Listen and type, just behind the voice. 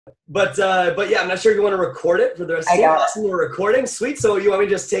But yeah, I'm not sure if you want to record it for the rest of I the got it. Awesome, we're recording. Sweet. So you want me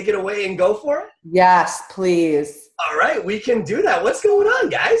to just take it away and go for it? Yes, please. All right, we can do that. What's going on,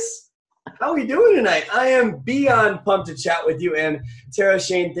 guys? How are we doing tonight? I am beyond pumped to chat with you. And Tara,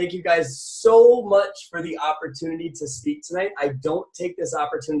 Shane, thank you guys so much for the opportunity to speak tonight. I don't take this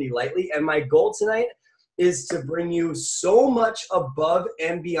opportunity lightly. And my goal tonight is to bring you so much above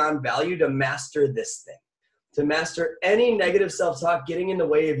and beyond value to master this thing, to master any negative self-talk getting in the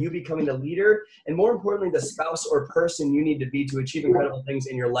way of you becoming the leader, and more importantly, the spouse or person you need to be to achieve incredible things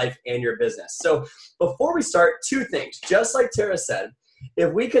in your life and your business. So before we start, two things. Just like Tara said,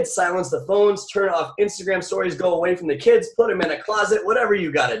 if we could silence the phones, turn off Instagram stories, go away from the kids, put them in a closet, whatever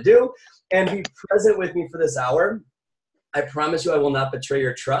you got to do, and be present with me for this hour, I promise you I will not betray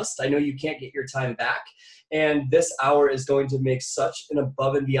your trust. I know you can't get your time back. And this hour is going to make such an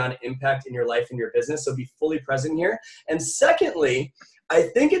above and beyond impact in your life and your business. So be fully present here. And secondly, I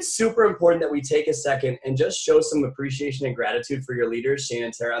think it's super important that we take a second and just show some appreciation and gratitude for your leaders, Shane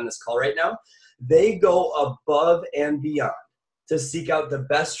and Tara, on this call right now. They go above and beyond to seek out the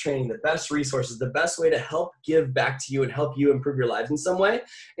best training, the best resources, the best way to help give back to you and help you improve your lives in some way.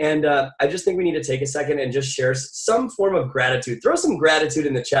 And I just think we need to take a second and just share some form of gratitude. Throw some gratitude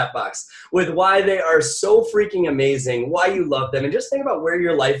in the chat box with why they are so freaking amazing, why you love them, and just think about where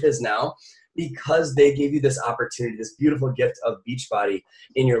your life is now because they gave you this opportunity, this beautiful gift of Beachbody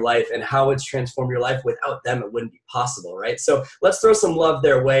in your life, and how it's transformed your life. Without them, it wouldn't be possible, right? So let's throw some love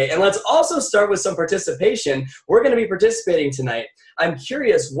their way. And let's also start with some participation. We're going to be participating tonight. I'm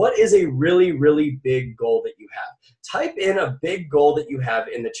curious, what is a really, really big goal that you have? Type in a big goal that you have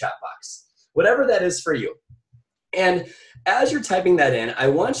in the chat box, whatever that is for you. And as you're typing that in, I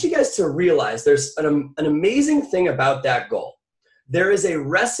want you guys to realize there's an amazing thing about that goal. There is a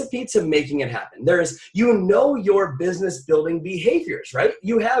recipe to making it happen. You know your business building behaviors, right?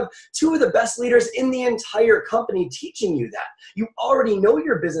 You have two of the best leaders in the entire company teaching you that. You already know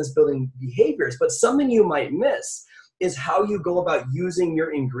your business building behaviors, but something you might miss is how you go about using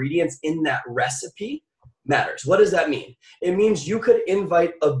your ingredients in that recipe matters. What does that mean? It means you could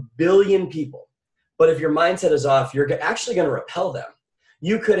invite 1 billion people, but if your mindset is off, you're actually going to repel them.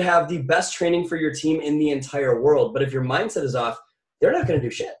 You could have the best training for your team in the entire world, but if your mindset is off, they're not going to do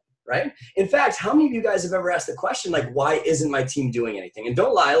shit, right? In fact, how many of you guys have ever asked the question, like, why isn't my team doing anything? And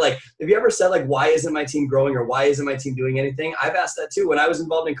don't lie, like, have you ever said, like, why isn't my team growing or why isn't my team doing anything? I've asked that too. When I was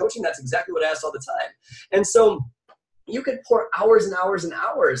involved in coaching, that's exactly what I asked all the time. And so you could pour hours and hours and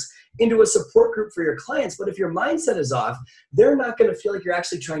hours into a support group for your clients, but if your mindset is off, they're not going to feel like you're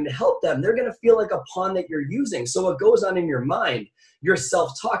actually trying to help them. They're going to feel like a pawn that you're using. So what goes on in your mind, your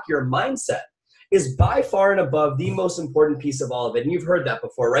self-talk, your mindset, is by far and above the most important piece of all of it. And you've heard that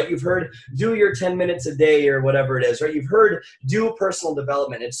before, right? You've heard do your 10 minutes a day or whatever it is, right? You've heard do personal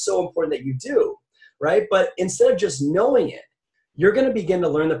development. It's so important that you do, right? But instead of just knowing it, you're going to begin to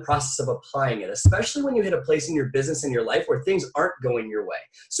learn the process of applying it, especially when you hit a place in your business and your life where things aren't going your way.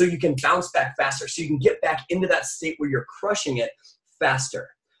 So you can bounce back faster, so you can get back into that state where you're crushing it faster.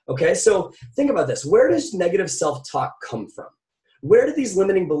 Okay, so think about this. Where does negative self-talk come from? Where do these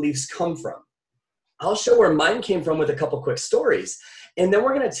limiting beliefs come from? I'll show where mine came from with a couple quick stories. And then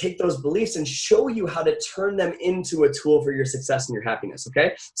we're going to take those beliefs and show you how to turn them into a tool for your success and your happiness,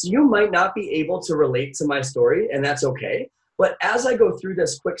 okay? So you might not be able to relate to my story, and that's okay. But as I go through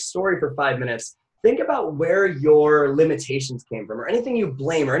this quick story for 5 minutes, think about where your limitations came from, or anything you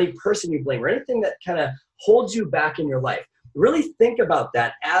blame, or any person you blame, or anything that kind of holds you back in your life. Really think about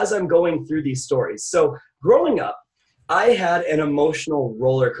that as I'm going through these stories. So growing up, I had an emotional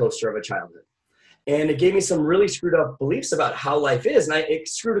roller coaster of a childhood. And it gave me some really screwed up beliefs about how life is. And it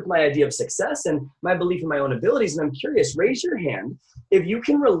screwed with my idea of success and my belief in my own abilities. And I'm curious, raise your hand if you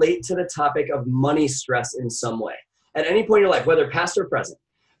can relate to the topic of money stress in some way. At any point in your life, whether past or present.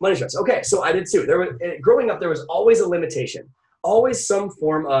 Money stress. Okay, so I did too. Growing up, there was always a limitation. Always some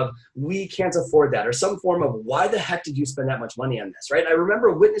form of, we can't afford that. Or some form of, why the heck did you spend that much money on this, right? I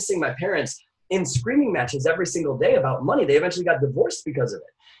remember witnessing my parents in screaming matches every single day about money. They eventually got divorced because of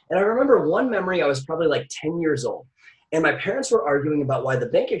it. And I remember one memory, I was probably like 10 years old. And my parents were arguing about why the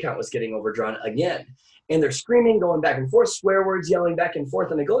bank account was getting overdrawn again. And they're screaming, going back and forth, swear words, yelling back and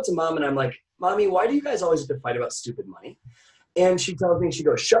forth. And I go to mom and I'm like, Mommy, why do you guys always have to fight about stupid money? And she tells me, she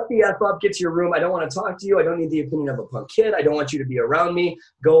goes, shut the F up, get to your room. I don't want to talk to you. I don't need the opinion of a punk kid. I don't want you to be around me.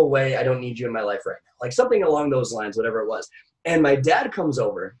 Go away. I don't need you in my life right now. Like something along those lines, whatever it was. And my dad comes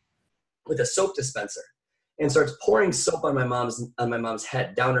over with a soap dispenser and starts pouring soap on my mom's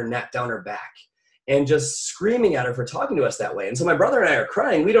head, down her neck, down her back, and just screaming at her for talking to us that way. And so my brother and I are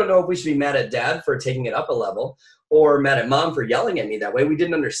crying. We don't know if we should be mad at dad for taking it up a level or mad at mom for yelling at me that way. We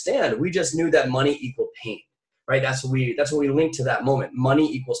didn't understand. We just knew that money equaled pain, right? That's what we linked to that moment.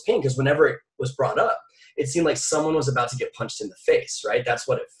 Money equals pain, because whenever it was brought up, it seemed like someone was about to get punched in the face, right? That's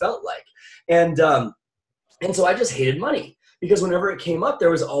what it felt like. And so I just hated money, because whenever it came up, there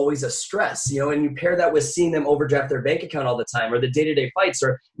was always a stress, and you pair that with seeing them overdraft their bank account all the time, or the day-to-day fights,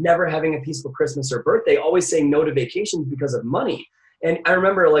 or never having a peaceful Christmas or birthday, always saying no to vacations because of money. And I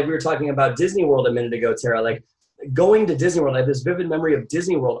remember, like, we were talking about Disney World a minute ago, Tara, like going to Disney World, I have this vivid memory of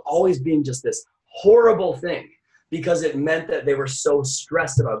Disney World always being just this horrible thing, because it meant that they were so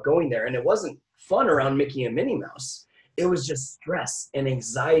stressed about going there. And it wasn't fun around Mickey and Minnie Mouse. It was just stress and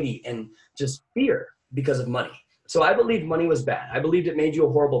anxiety and just fear because of money. So I believed money was bad. I believed it made you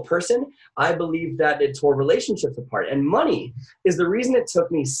a horrible person. I believed that it tore relationships apart. And money is the reason it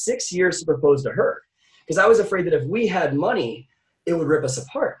took me 6 years to propose to her, because I was afraid that if we had money, it would rip us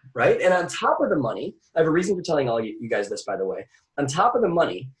apart, right? And on top of the money, I have a reason for telling all you guys this, by the way. On top of the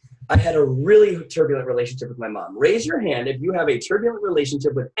money, I had a really turbulent relationship with my mom. Raise your hand if you have a turbulent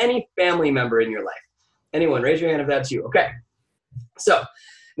relationship with any family member in your life. Anyone, raise your hand if that's you. Okay. So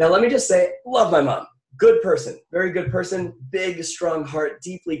now let me just say, love my mom. Good person, very good person, big, strong heart,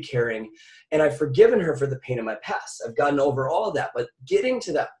 deeply caring. And I've forgiven her for the pain of my past. I've gotten over all of that. But getting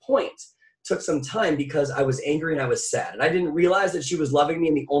to that point took some time, because I was angry and I was sad. And I didn't realize that she was loving me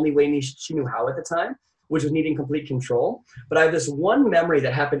in the only way she knew how at the time, which was needing complete control. But I have this one memory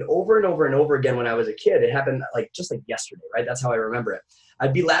that happened over and over and over again when I was a kid. It happened just like yesterday, right? That's how I remember it.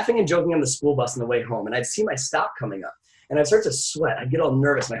 I'd be laughing and joking on the school bus on the way home, and I'd see my stop coming up. And I'd start to sweat. I'd get all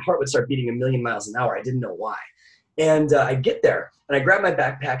nervous. My heart would start beating a million miles an hour. I didn't know why. And I'd get there, and I'd grab my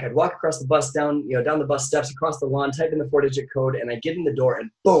backpack. I'd walk across the bus, down the bus steps, across the lawn, type in the 4-digit code, and I'd get in the door, and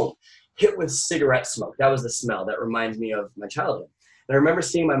boom, hit with cigarette smoke. That was the smell that reminds me of my childhood. And I remember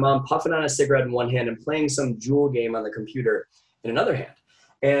seeing my mom puffing on a cigarette in one hand and playing some Jewel game on the computer in another hand.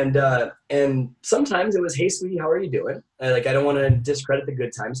 And sometimes it was, hey, sweetie, how are you doing? I don't want to discredit the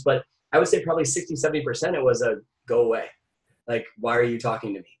good times, but I would say probably 60, 70% it was a go away. Like, why are you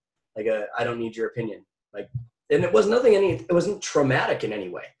talking to me? I don't need your opinion. And it was it wasn't traumatic in any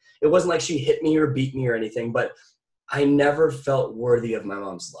way. It wasn't like she hit me or beat me or anything, but I never felt worthy of my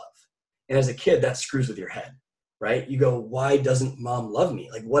mom's love. And as a kid, that screws with your head, right? You go, why doesn't mom love me?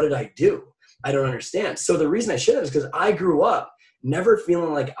 Like, what did I do? I don't understand. So the reason I should have is because I grew up never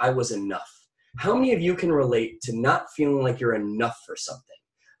feeling like I was enough. How many of you can relate to not feeling like you're enough for something?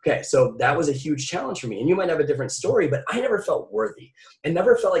 Okay, so that was a huge challenge for me. And you might have a different story, but I never felt worthy. I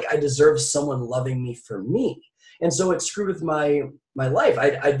never felt like I deserved someone loving me for me. And so it screwed with my life.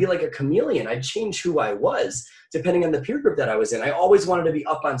 I'd be like a chameleon. I'd change who I was depending on the peer group that I was in. I always wanted to be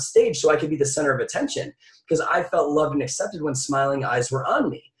up on stage so I could be the center of attention, because I felt loved and accepted when smiling eyes were on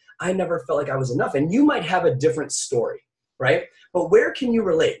me. I never felt like I was enough. And you might have a different story, right? But where can you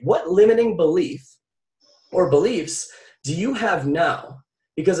relate? What limiting belief or beliefs do you have now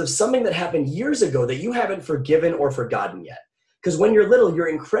because of something that happened years ago that you haven't forgiven or forgotten yet? Because when you're little, you're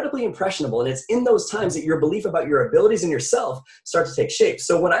incredibly impressionable, and it's in those times that your belief about your abilities and yourself start to take shape.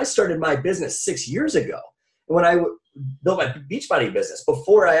 So when I started my business 6 years ago, when I built my Beachbody business,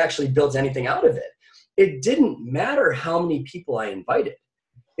 before I actually built anything out of it, it didn't matter how many people I invited.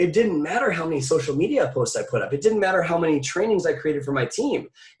 It didn't matter how many social media posts I put up. It didn't matter how many trainings I created for my team.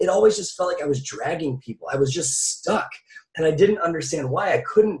 It always just felt like I was dragging people. I was just stuck, and I didn't understand why. I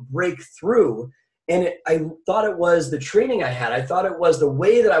couldn't break through. And I thought it was the training I had. I thought it was the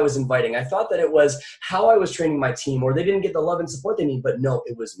way that I was inviting. I thought that it was how I was training my team, or they didn't get the love and support they need. But no,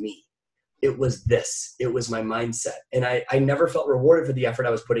 it was me. It was this. It was my mindset. And I never felt rewarded for the effort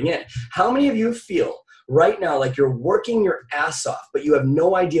I was putting in. How many of you feel right now like you're working your ass off, but you have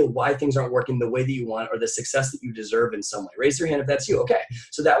no idea why things aren't working the way that you want or the success that you deserve in some way? Raise your hand if that's you. Okay,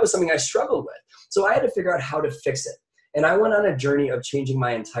 so that was something I struggled with. So I had to figure out how to fix it. And I went on a journey of changing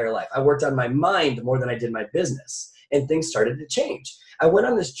my entire life. I worked on my mind more than I did my business, and things started to change. I went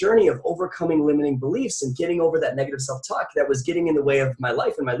on this journey of overcoming limiting beliefs and getting over that negative self-talk that was getting in the way of my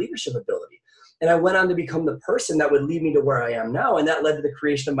life and my leadership ability. And I went on to become the person that would lead me to where I am now. And that led to the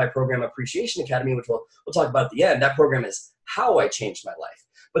creation of my program, Appreciation Academy, which we'll talk about at the end. That program is how I changed my life.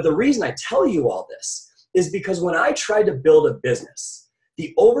 But the reason I tell you all this is because when I tried to build a business,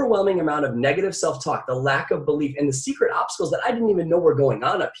 the overwhelming amount of negative self-talk, the lack of belief, and the secret obstacles that I didn't even know were going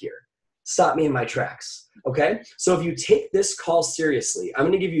on up here stopped me in my tracks, okay? So if you take this call seriously, I'm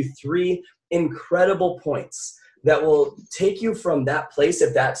gonna give you 3 incredible points that will take you from that place,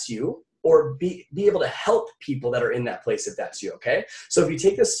 if that's you, or be able to help people that are in that place, if that's you, okay? So if you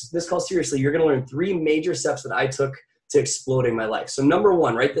take this call seriously, you're gonna learn 3 major steps that I took to exploding my life. So number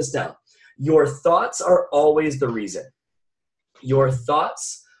 1, write this down.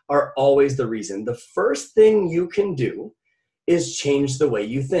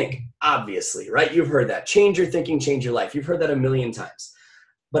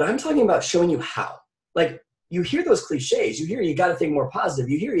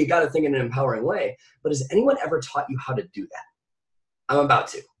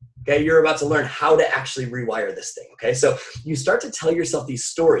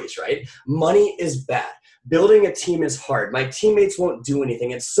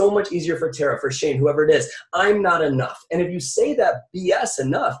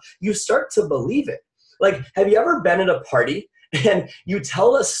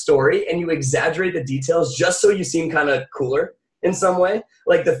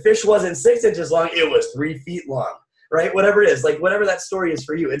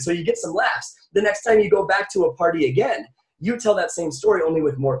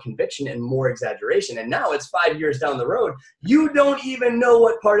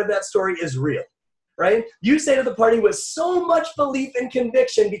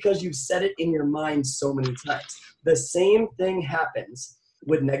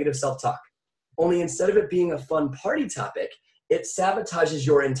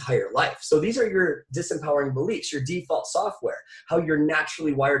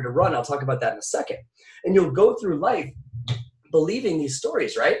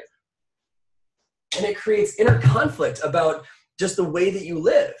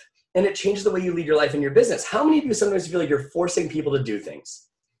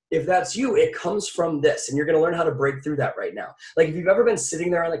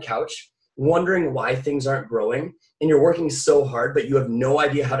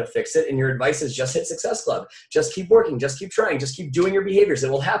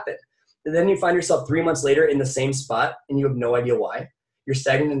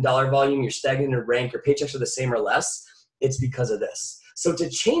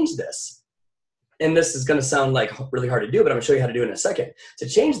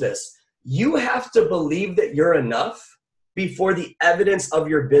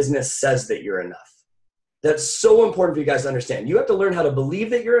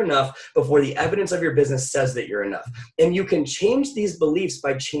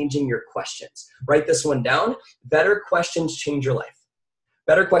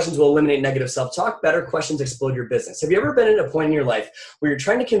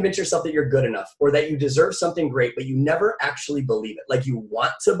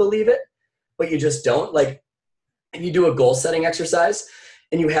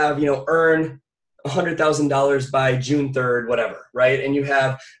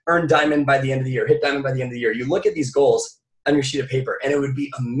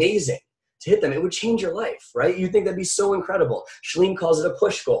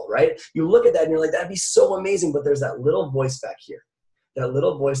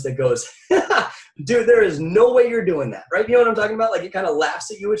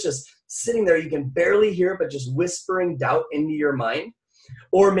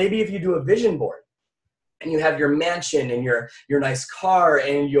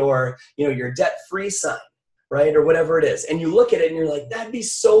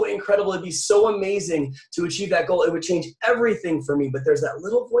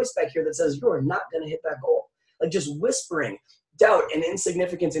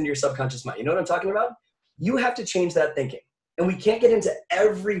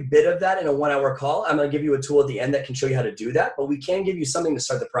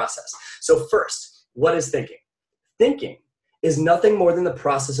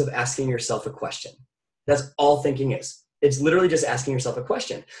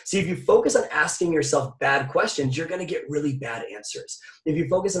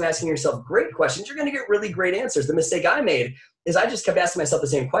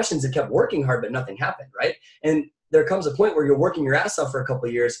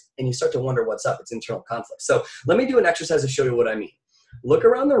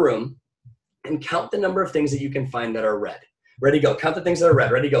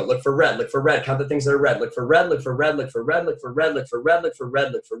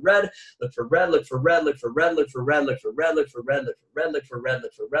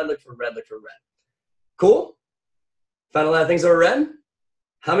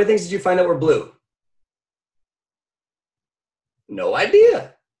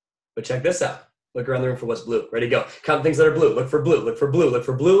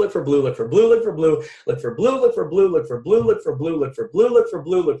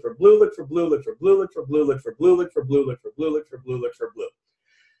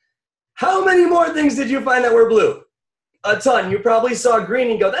 A ton. You probably saw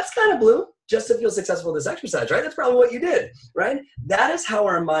green and go, that's kind of blue, just to feel successful with this exercise, right? That's probably what you did, right? That is how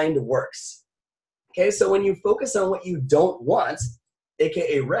our mind works. Okay, so when you focus on what you don't want,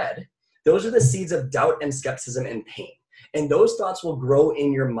 aka red, those are the seeds of doubt and skepticism and pain. And those thoughts will grow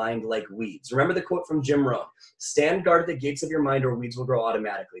in your mind like weeds. Remember the quote from Jim Rohn, stand guard at the gates of your mind or weeds will grow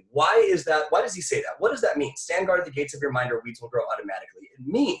automatically. Why is that? Why does he say that? What does that mean? Stand guard at the gates of your mind or weeds will grow automatically. It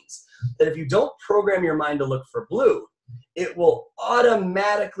means that if you don't program your mind to look for blue, it will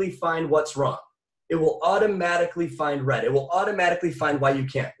automatically find what's wrong. It will automatically find red. It will automatically find why you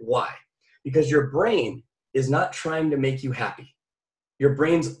can't. Why? Because your brain is not trying to make you happy. Your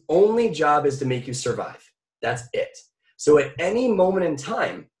brain's only job is to make you survive. That's it. So at any moment in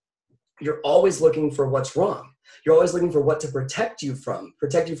time, you're always looking for what's wrong. You're always looking for what to protect you from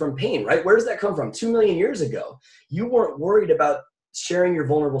pain, right? Where does that come from? 2 million years ago, you weren't worried about sharing your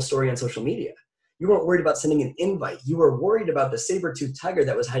vulnerable story on social media. You weren't worried about sending an invite. You were worried about the saber-toothed tiger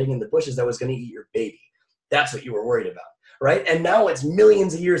that was hiding in the bushes that was going to eat your baby. That's what you were worried about, right? And now it's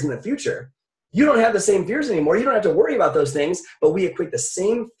millions of years in the future. You don't have the same fears anymore. You don't have to worry about those things, but we equate the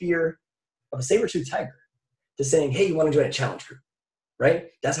same fear of a saber-toothed tiger to saying, hey, you want to join a challenge group, right?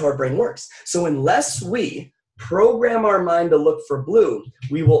 That's how our brain works. So unless we program our mind to look for blue,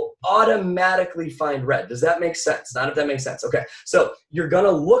 we will automatically find red. Does that make sense? Not if that makes sense. Okay, so you're going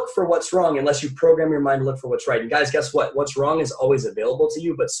to look for what's wrong unless you program your mind to look for what's right. And guys, guess what? What's wrong is always available to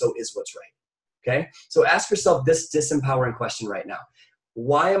you, but so is what's right. Okay, so ask yourself this disempowering question right now.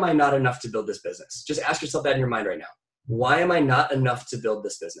 Why am I not enough to build this business? Just ask yourself that in your mind right now. Why am I not enough to build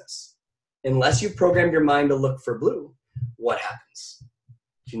this business? Unless you program your mind to look for blue, what happens?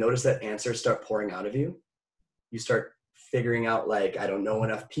 Do you notice that answers start pouring out of you? You start figuring out like, I don't know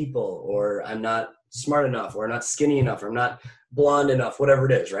enough people, or I'm not smart enough, or I'm not skinny enough, or I'm not blonde enough, whatever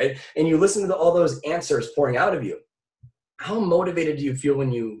it is, right? And you listen to all those answers pouring out of you. How motivated do you feel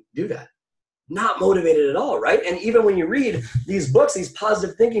when you do that? Not motivated at all, right? And even when you read these books, these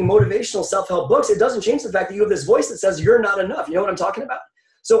positive thinking, motivational self-help books, it doesn't change the fact that you have this voice that says you're not enough. You know what I'm talking about?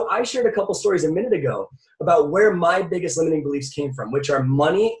 So I shared a couple stories a minute ago about where my biggest limiting beliefs came from, which are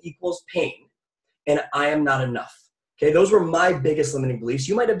money equals pain and I am not enough. Okay, those were my biggest limiting beliefs.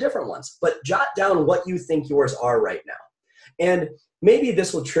 You might have different ones, but jot down what you think yours are right now. And maybe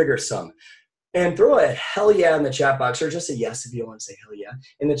this will trigger some. And throw a hell yeah in the chat box, or just a yes if you want to say hell yeah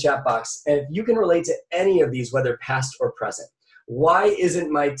in the chat box. And if you can relate to any of these, whether past or present. Why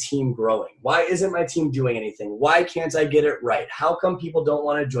isn't my team growing? Why isn't my team doing anything? Why can't I get it right? How come people don't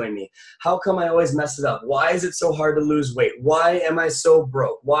want to join me? How come I always mess it up? Why is it so hard to lose weight? Why am I so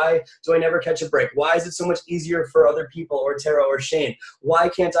broke? Why do I never catch a break? Why is it so much easier for other people, or Tara or Shane? Why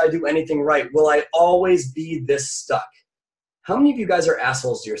can't I do anything right? Will I always be this stuck? How many of you guys are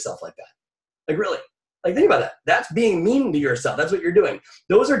assholes to yourself like that? Like really? Like think about that. That's being mean to yourself. That's what you're doing.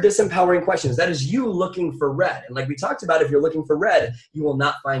 Those are disempowering questions. That is you looking for red. And like we talked about, if you're looking for red, you will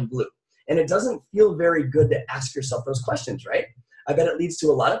not find blue. And it doesn't feel very good to ask yourself those questions, right? I bet it leads to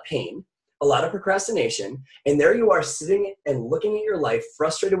a lot of pain, a lot of procrastination, and there you are sitting and looking at your life,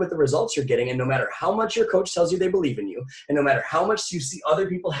 frustrated with the results you're getting, and no matter how much your coach tells you they believe in you, and no matter how much you see other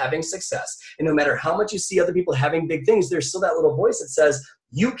people having success, and no matter how much you see other people having big things, there's still that little voice that says,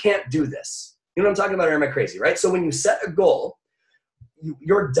 you can't do this. You know what I'm talking about, or am I crazy, right? So when you set a goal,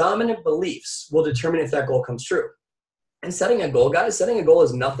 your dominant beliefs will determine if that goal comes true. And setting a goal, guys, setting a goal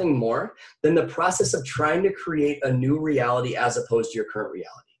is nothing more than the process of trying to create a new reality as opposed to your current reality.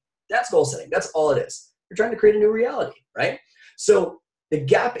 That's goal setting. That's all it is. You're trying to create a new reality, right? So the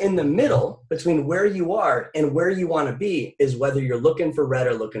gap in the middle between where you are and where you want to be is whether you're looking for red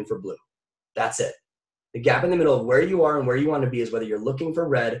or looking for blue. That's it. The gap in the middle of where you are and where you want to be is whether you're looking for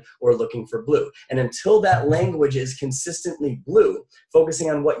red or looking for blue. And until that language is consistently blue, focusing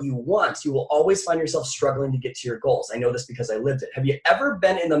on what you want, you will always find yourself struggling to get to your goals. I know this because I lived it. Have you ever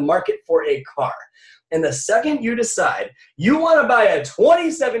been in the market for a car? And the second you decide you want to buy a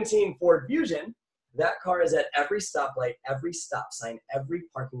 2017 Ford Fusion, that car is at every stoplight, every stop sign, every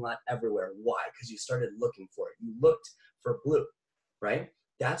parking lot, everywhere. Why? Because you started looking for it. You looked for blue, right?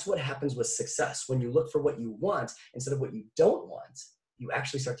 That's what happens with success. When you look for what you want instead of what you don't want, you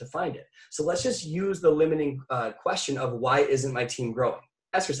actually start to find it. So let's just use the limiting question of why isn't my team growing?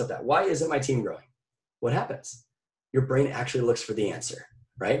 Ask yourself that. Why isn't my team growing? What happens? Your brain actually looks for the answer,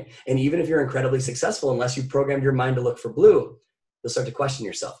 right? And even if you're incredibly successful, unless you programmed your mind to look for blue, you'll start to question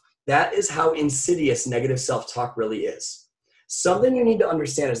yourself. That is how insidious negative self-talk really is. Something you need to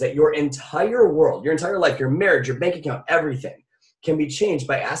understand is that your entire world, your entire life, your marriage, your bank account, everything can be changed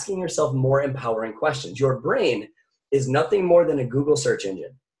by asking yourself more empowering questions. Your brain is nothing more than a Google search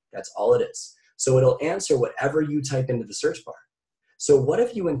engine. That's all it is. So it'll answer whatever you type into the search bar. So what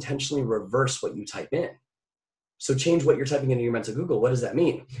if you intentionally reverse what you type in? So change what you're typing into your mental Google. What does that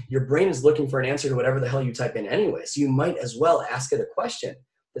mean? Your brain is looking for an answer to whatever the hell you type in anyway. So you might as well ask it a question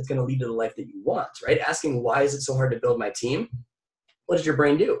that's going to lead to the life that you want, right? Asking, why is it so hard to build my team? What does your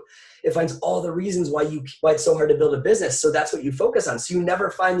brain do? It finds all the reasons why it's so hard to build a business. So that's what you focus on. So you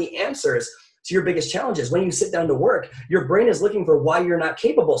never find the answers to your biggest challenges. When you sit down to work, your brain is looking for why you're not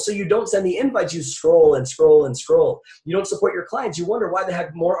capable. So you don't send the invites, you scroll and scroll and scroll. You don't support your clients. You wonder why the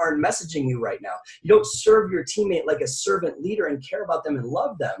heck more aren't messaging you right now. You don't serve your teammate like a servant leader and care about them and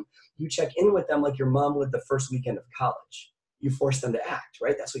love them. You check in with them like your mom would the first weekend of college. You force them to act,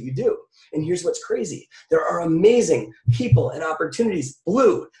 right? That's what you do. And here's what's crazy. There are amazing people and opportunities,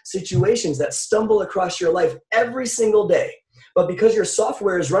 blue situations that stumble across your life every single day. But because your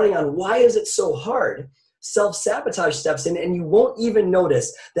software is running on why is it so hard, self-sabotage steps in, and you won't even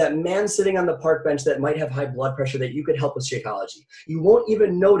notice that man sitting on the park bench that might have high blood pressure that you could help with Shakeology. You won't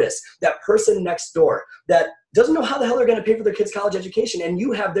even notice that person next door that doesn't know how the hell they're going to pay for their kids' college education, and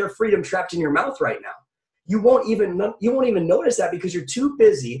you have their freedom trapped in your mouth right now. You won't even notice that because you're too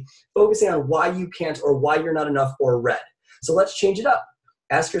busy focusing on why you can't or why you're not enough or red. So let's change it up.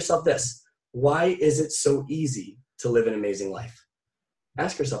 Ask yourself this: why is it so easy to live an amazing life?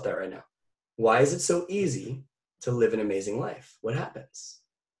 Ask yourself that right now. Why is it so easy to live an amazing life? What happens?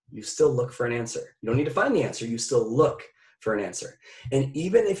 You still look for an answer. You don't need to find the answer. You still look for an answer. And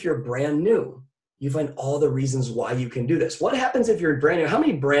even if you're brand new, you find all the reasons why you can do this. What happens if you're brand new? How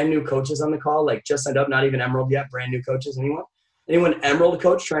many brand new coaches on the call, like just signed up, not even Emerald yet, brand new coaches? Anyone? Anyone Emerald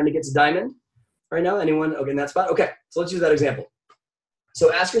coach trying to get to Diamond right now? Anyone? Okay, in that spot? Okay, so let's use that example.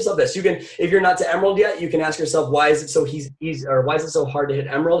 So ask yourself this. You can, if you're not to Emerald yet, you can ask yourself, why is it so easy, or why is it so hard to hit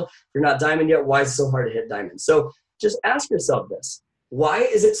Emerald? If you're not Diamond yet, why is it so hard to hit Diamond? So just ask yourself this. Why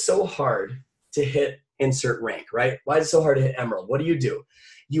is it so hard to hit insert rank, right? Why is it so hard to hit Emerald? What do?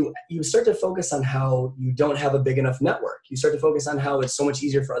 You start to focus on how you don't have a big enough network. You start to focus on how it's so much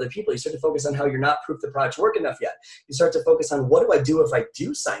easier for other people. You start to focus on how you're not proof the products work enough yet. You start to focus on, what do I do if I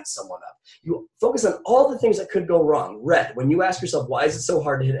do sign someone up? You focus on all the things that could go wrong. Red, when you ask yourself, why is it so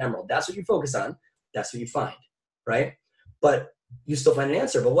hard to hit Emerald? That's what you focus on. That's what you find, right? But you still find an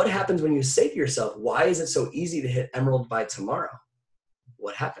answer. But what happens when you say to yourself, why is it so easy to hit Emerald by tomorrow?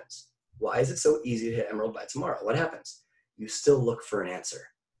 What happens? Why is it so easy to hit Emerald by tomorrow? What happens? You still look for an answer,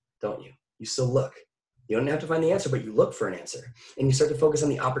 don't you? You still look. You don't have to find the answer, but you look for an answer. And you start to focus on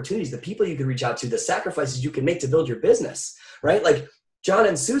the opportunities, the people you can reach out to, the sacrifices you can make to build your business, right? Like John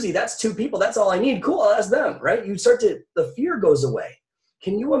and Susie, that's two people. That's all I need. Cool, I'll ask them, right? You start to, the fear goes away.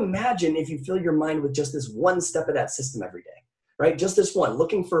 Can you imagine if you fill your mind with just this one step of that system every day, right? Just this one,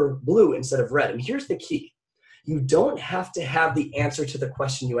 looking for blue instead of red. And here's the key. You don't have to have the answer to the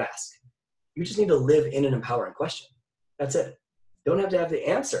question you ask. You just need to live in an empowering question. That's it. Don't have to have the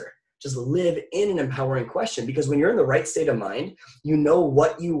answer. Just live in an empowering question, because when you're in the right state of mind, you know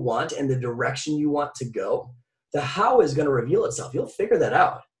what you want and the direction you want to go. The how is going to reveal itself. You'll figure that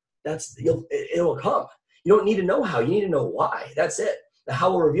out. It'll come. You don't need to know how. You need to know why. That's it. The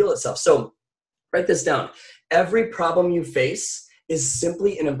how will reveal itself. So write this down. Every problem you face is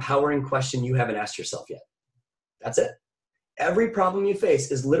simply an empowering question you haven't asked yourself yet. That's it. Every problem you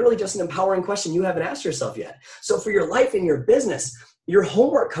face is literally just an empowering question you haven't asked yourself yet. So for your life and your business, your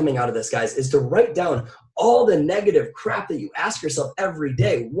homework coming out of this, guys, is to write down all the negative crap that you ask yourself every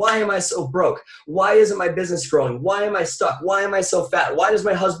day. Why am I so broke? Why isn't my business growing? Why am I stuck? Why am I so fat? Why does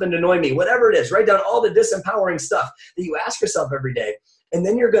my husband annoy me? Whatever it is, write down all the disempowering stuff that you ask yourself every day. And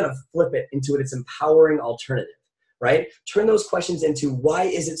then you're going to flip it into its empowering alternative, right? Turn those questions into, why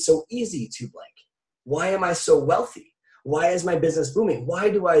is it so easy to blank? Why am I so wealthy? Why is my business booming?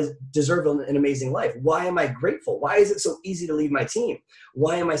 Why do I deserve an amazing life? Why am I grateful? Why is it so easy to lead my team?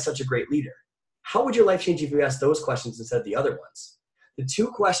 Why am I such a great leader? How would your life change if you asked those questions instead of the other ones? The two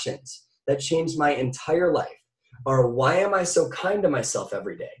questions that changed my entire life are, why am I so kind to myself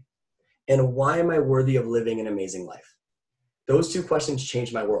every day? And why am I worthy of living an amazing life? Those two questions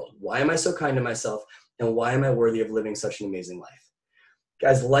changed my world. Why am I so kind to myself? And why am I worthy of living such an amazing life?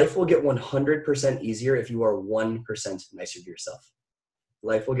 Guys, life will get 100% easier if you are 1% nicer to yourself.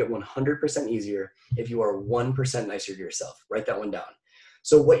 Life will get 100% easier if you are 1% nicer to yourself. Write that one down.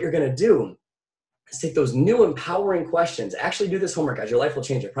 So what you're going to do is take those new empowering questions. Actually do this homework, guys. Your life will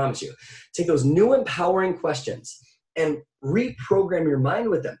change, I promise you. Take those new empowering questions and reprogram your mind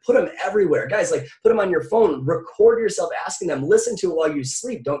with them. Put them everywhere. Guys, like, put them on your phone. Record yourself asking them. Listen to it while you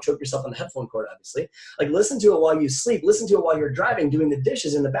sleep. Don't choke yourself on the headphone cord, obviously. Like, listen to it while you sleep. Listen to it while you're driving, doing the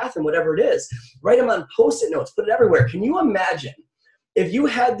dishes in the bathroom, whatever it is. Write them on Post-it notes. Put it everywhere. Can you imagine if you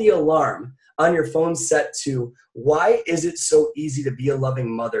had the alarm on your phone set to, why is it so easy to be a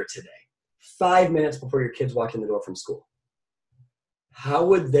loving mother today? 5 minutes before your kids walk in the door from school. How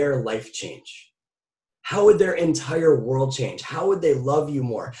would their life change? How would their entire world change? How would they love you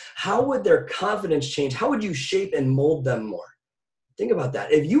more? How would their confidence change? How would you shape and mold them more? Think about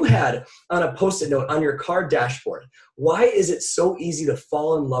that. If you had on a Post-it note on your car dashboard, why is it so easy to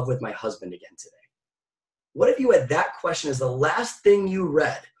fall in love with my husband again today? What if you had that question as the last thing you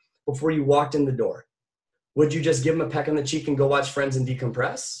read before you walked in the door? Would you just give him a peck on the cheek and go watch Friends and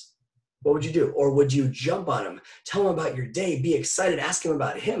decompress? What would you do? Or would you jump on him, tell him about your day, be excited, ask him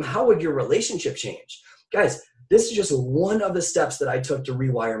about him? How would your relationship change? Guys, this is just one of the steps that I took to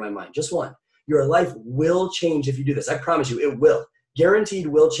rewire my mind. Just one. Your life will change if you do this. I promise you, it will. Guaranteed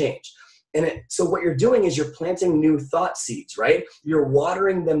will change. So what you're doing is you're planting new thought seeds, right? You're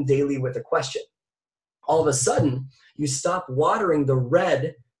watering them daily with a question. All of a sudden, you stop watering the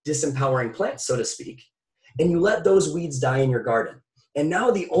red, disempowering plants, so to speak, and you let those weeds die in your garden. And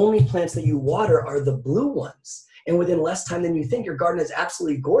now the only plants that you water are the blue ones. And within less time than you think, your garden is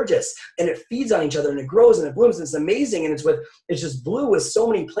absolutely gorgeous, and it feeds on each other, and it grows and it blooms, and it's amazing, and it's just blue with so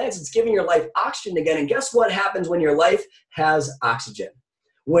many plants. It's giving your life oxygen again. And guess what happens when your life has oxygen?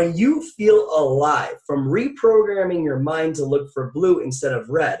 When you feel alive from reprogramming your mind to look for blue instead of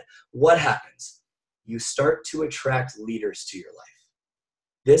red, what happens? You start to attract leaders to your life.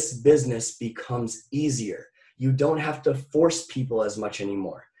 This business becomes easier. You don't have to force people as much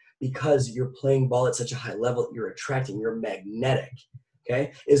anymore because you're playing ball at such a high level. You're attracting, you're magnetic.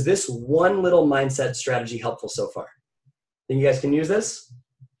 Okay? Is this one little mindset strategy helpful so far? Think you guys can use this?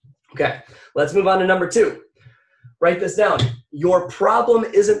 Okay, let's move on to number 2. Write this down. Your problem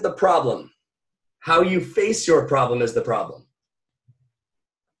isn't the problem. How you face your problem is the problem.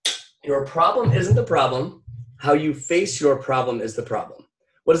 Your problem isn't the problem. How you face your problem is the problem.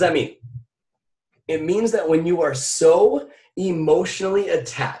 What does that mean? It means that when you are so emotionally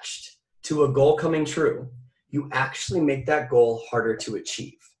attached to a goal coming true, you actually make that goal harder to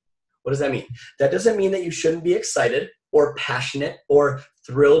achieve. What does that mean? That doesn't mean that you shouldn't be excited or passionate or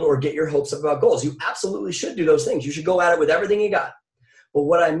thrilled or get your hopes up about goals. You absolutely should do those things. You should go at it with everything you got. But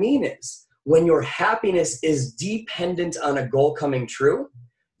what I mean is, when your happiness is dependent on a goal coming true,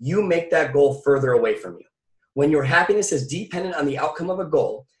 you make that goal further away from you. When your happiness is dependent on the outcome of a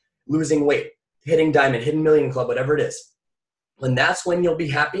goal, losing weight, hitting diamond, hitting million club, whatever it is, when that's when you'll be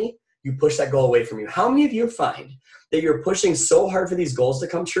happy, you push that goal away from you. How many of you find that you're pushing so hard for these goals to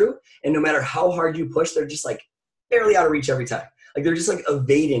come true, and no matter how hard you push, they're just like barely out of reach every time? Like they're just like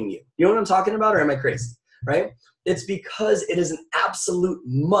evading you. You know what I'm talking about, or am I crazy? Right? It's because it is an absolute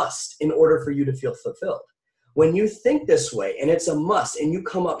must in order for you to feel fulfilled. When you think this way and it's a must and you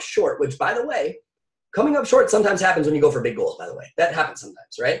come up short, which by the way, coming up short sometimes happens when you go for big goals, by the way. That happens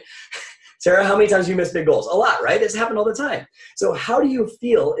sometimes, right? Sarah, how many times do you miss big goals? A lot, right? It's happened all the time. So how do you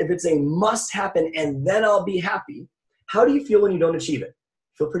feel if it's a must happen and then I'll be happy? How do you feel when you don't achieve it?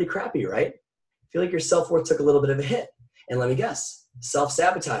 Feel pretty crappy, right? Feel like your self-worth took a little bit of a hit. And let me guess,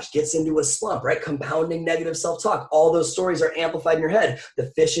 self-sabotage gets into a slump, right? Compounding negative self-talk. All those stories are amplified in your head.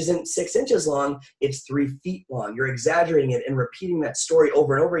 The fish isn't 6 inches long, it's 3 feet long. You're exaggerating it and repeating that story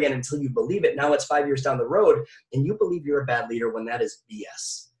over and over again until you believe it. Now it's 5 years down the road and you believe you're a bad leader when that is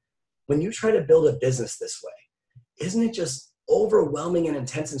BS. When you try to build a business this way, isn't it just overwhelming and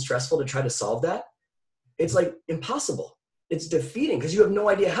intense and stressful to try to solve that? It's like impossible. It's defeating because you have no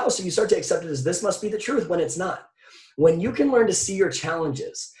idea how. So you start to accept it as this must be the truth when it's not. When you can learn to see your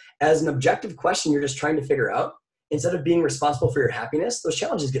challenges as an objective question you're just trying to figure out, instead of being responsible for your happiness, those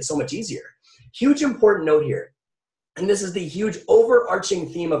challenges get so much easier. Huge important note here, and this is the huge overarching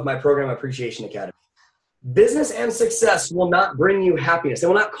theme of my Program Appreciation Academy. Business and success will not bring you happiness. They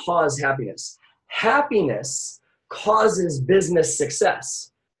will not cause happiness. Happiness causes business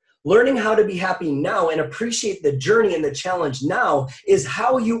success. Learning how to be happy now and appreciate the journey and the challenge now is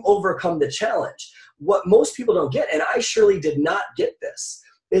how you overcome the challenge. What most people don't get, and I surely did not get this,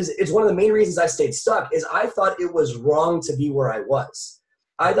 is it's one of the main reasons I stayed stuck, is I thought it was wrong to be where I was.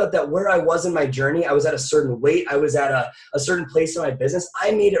 I thought that where I was in my journey, I was at a certain weight, I was at a certain place in my business.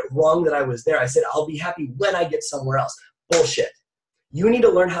 I made it wrong that I was there. I said, I'll be happy when I get somewhere else. Bullshit. You need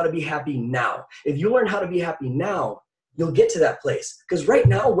to learn how to be happy now. If you learn how to be happy now, you'll get to that place. Because right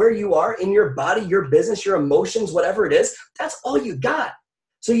now, where you are in your body, your business, your emotions, whatever it is, that's all you got.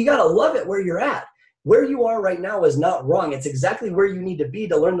 So you got to love it where you're at. Where you are right now is not wrong. It's exactly where you need to be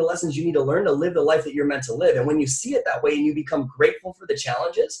to learn the lessons you need to learn to live the life that you're meant to live. And when you see it that way and you become grateful for the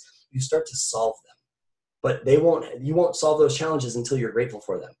challenges, you start to solve them. But you won't solve those challenges until you're grateful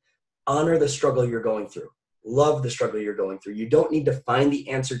for them. Honor the struggle you're going through. Love the struggle you're going through. You don't need to find the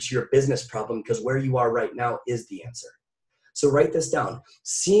answer to your business problem because where you are right now is the answer. So write this down.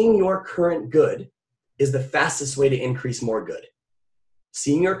 Seeing your current good is the fastest way to increase more good.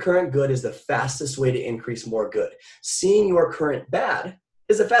 Seeing your current good is the fastest way to increase more good. Seeing your current bad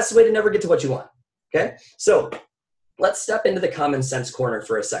is the fastest way to never get to what you want. Okay? So let's step into the common sense corner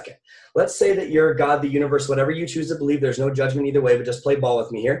for a second. Let's say that you're God, the universe, whatever you choose to believe. There's no judgment either way, but just play ball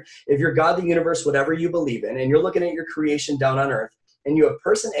with me here. If you're God, the universe, whatever you believe in, and you're looking at your creation down on earth, and you have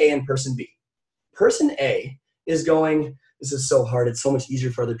person A and person B. Person A is going, this is so hard. It's so much easier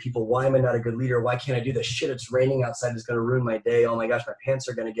for other people. Why am I not a good leader? Why can't I do this? Shit, it's raining outside. It's going to ruin my day. Oh my gosh, my pants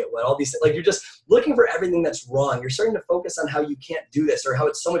are going to get wet. All these, like, you're just looking for everything that's wrong. You're starting to focus on how you can't do this or how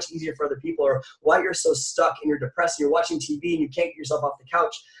it's so much easier for other people or why you're so stuck and you're depressed and you're watching TV and you can't get yourself off the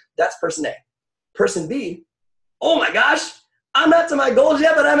couch. That's person A. Person B, oh my gosh, I'm not to my goals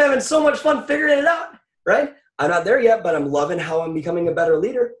yet, but I'm having so much fun figuring it out, right? I'm not there yet, but I'm loving how I'm becoming a better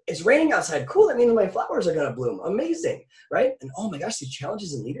leader. It's raining outside. Cool. That means my flowers are going to bloom. Amazing. Right? And oh my gosh, these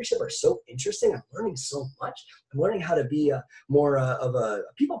challenges in leadership are so interesting. I'm learning so much. I'm learning how to be more of a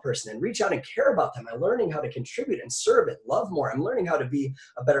people person and reach out and care about them. I'm learning how to contribute and serve and love more. I'm learning how to be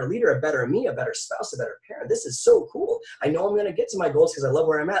a better leader, a better me, a better spouse, a better parent. This is so cool. I know I'm going to get to my goals because I love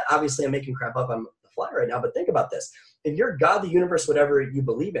where I'm at. Obviously, I'm making crap up on the fly right now, but think about this. If you're God, the universe, whatever you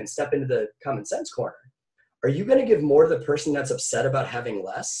believe in, step into the common sense corner. Are you going to give more to the person that's upset about having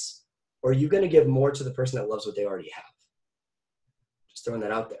less? Or are you going to give more to the person that loves what they already have? Just throwing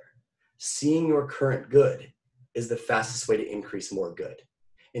that out there. Seeing your current good is the fastest way to increase more good.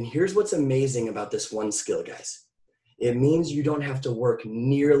 And here's what's amazing about this one skill, guys. It means you don't have to work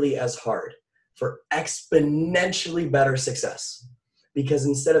nearly as hard for exponentially better success. Because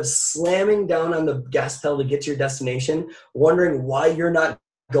instead of slamming down on the gas pedal to get to your destination, wondering why you're not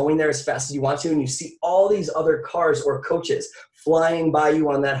going there as fast as you want to, and you see all these other cars or coaches flying by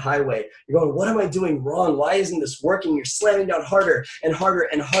you on that highway. You're going, what am I doing wrong? Why isn't this working? You're slamming down harder and harder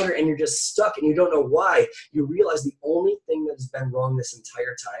and harder, and you're just stuck, and you don't know why. You realize the only thing that has been wrong this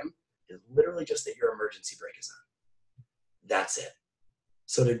entire time is literally just that your emergency brake is on. That's it.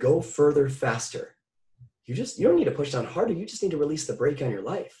 So to go further faster, you don't need to push down harder. You just need to release the brake on your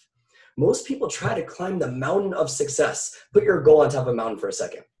life. Most people try to climb the mountain of success. Put your goal on top of a mountain for a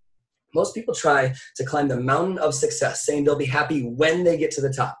second. Most people try to climb the mountain of success, saying they'll be happy when they get to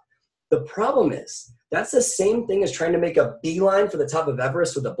the top. The problem is, that's the same thing as trying to make a beeline for the top of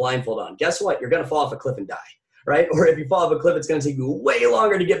Everest with a blindfold on. Guess what? You're going to fall off a cliff and die, right? Or if you fall off a cliff, it's going to take you way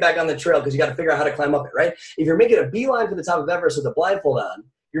longer to get back on the trail because you got to figure out how to climb up it, right? If you're making a beeline for the top of Everest with a blindfold on,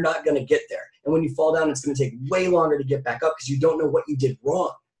 you're not going to get there. And when you fall down, it's going to take way longer to get back up because you don't know what you did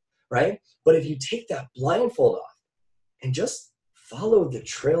wrong. Right? But if you take that blindfold off and just follow the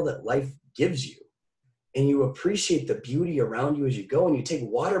trail that life gives you, and you appreciate the beauty around you as you go, and you take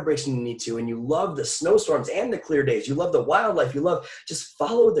water breaks when you need to, and you love the snowstorms and the clear days, you love the wildlife, you love just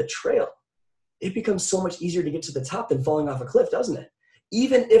follow the trail, it becomes so much easier to get to the top than falling off a cliff, doesn't it?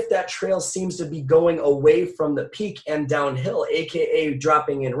 Even if that trail seems to be going away from the peak and downhill, AKA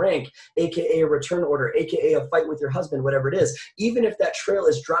dropping in rank, AKA a return order, AKA a fight with your husband, whatever it is, even if that trail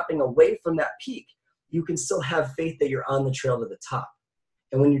is dropping away from that peak, you can still have faith that you're on the trail to the top.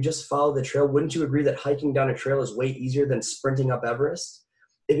 And when you just follow the trail, wouldn't you agree that hiking down a trail is way easier than sprinting up Everest?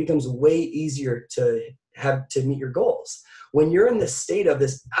 It becomes way easier to meet your goals. When you're in the state of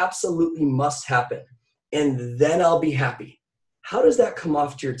this absolutely must happen, and then I'll be happy. How does that come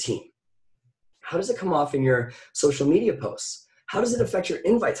off to your team? How does it come off in your social media posts? How does it affect your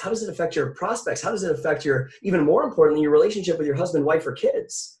invites? How does it affect your prospects? How does it affect your, even more importantly, your relationship with your husband, wife, or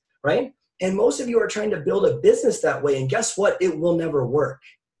kids, right? And most of you are trying to build a business that way, and guess what? It will never work.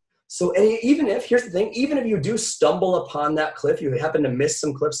 So even if, here's the thing, even if you do stumble upon that cliff, you happen to miss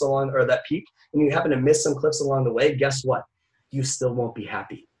some cliffs along, or that peak, and you happen to miss some cliffs along the way, guess what? You still won't be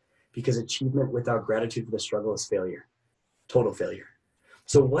happy, because achievement without gratitude for the struggle is failure. Total failure.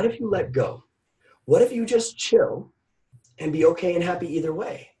 So what if you let go? What if you just chill and be okay and happy either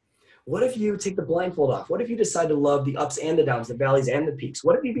way? What if you take the blindfold off? What if you decide to love the ups and the downs, the valleys and the peaks?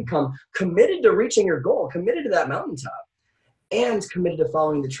 What if you become committed to reaching your goal, committed to that mountaintop, and committed to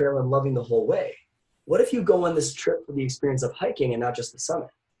following the trail and loving the whole way? What if you go on this trip for the experience of hiking and not just the summit?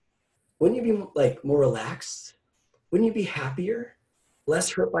 Wouldn't you be more relaxed? Wouldn't you be happier? Less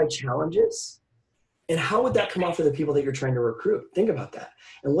hurt by challenges? And how would that come off for the people that you're trying to recruit? Think about that.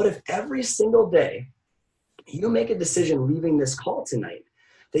 And what if every single day you make a decision leaving this call tonight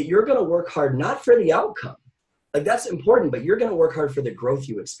that you're going to work hard, not for the outcome. That's important, but you're going to work hard for the growth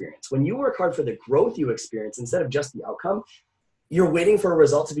you experience. When you work hard for the growth you experience instead of just the outcome, You're waiting for a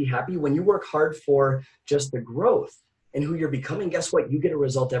result to be happy. When you work hard for just the growth and who you're becoming, guess what? You get a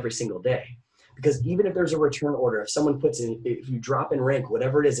result every single day. Because even if there's a return order, if someone puts in, if you drop in rank,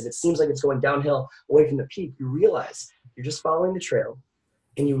 whatever it is, if it seems like it's going downhill away from the peak, you realize you're just following the trail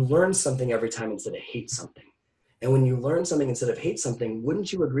and you learn something every time instead of hate something. And when you learn something instead of hate something,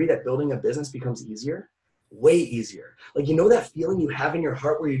 wouldn't you agree that building a business becomes easier? Way easier. Like, you know that feeling you have in your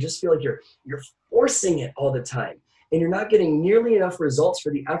heart where you just feel like you're forcing it all the time and you're not getting nearly enough results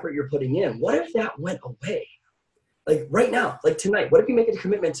for the effort you're putting in. What if that went away? Like right now, like tonight, what if you make a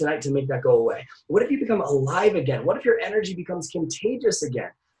commitment tonight to make that go away? What if you become alive again? What if your energy becomes contagious again?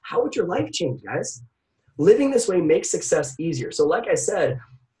 How would your life change, guys? Living this way makes success easier. So like I said,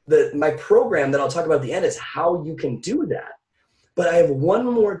 my program that I'll talk about at the end is how you can do that. But I have one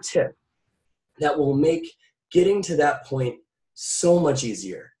more tip that will make getting to that point so much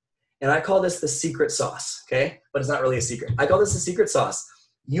easier. And I call this the secret sauce, okay? But it's not really a secret. I call this the secret sauce.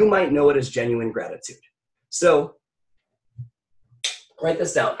 You might know it as genuine gratitude. So write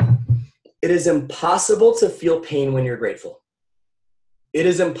this down. It is impossible to feel pain when you're grateful. It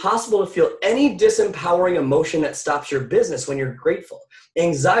is impossible to feel any disempowering emotion that stops your business when you're grateful.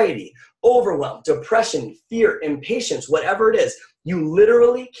 Anxiety, overwhelm, depression, fear, impatience, whatever it is, you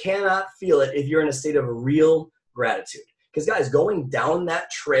literally cannot feel it if you're in a state of real gratitude. Because guys, going down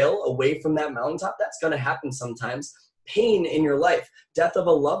that trail away from that mountaintop, that's going to happen sometimes. Pain in your life, death of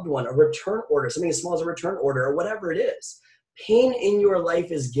a loved one, a return order, something as small as a return order, or whatever it is. Pain in your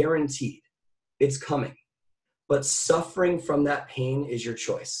life is guaranteed. It's coming. But suffering from that pain is your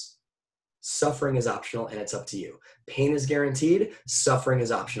choice. Suffering is optional and it's up to you. Pain is guaranteed, suffering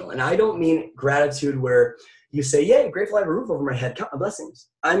is optional. And I don't mean gratitude where you say, yay, grateful I have a roof over my head, count my blessings.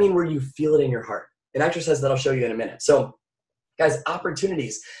 I mean where you feel it in your heart. An exercise that I'll show you in a minute. So guys,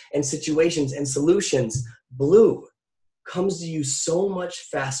 opportunities and situations and solutions, blue, comes to you so much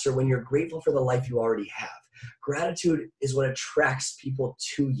faster when you're grateful for the life you already have. Gratitude is what attracts people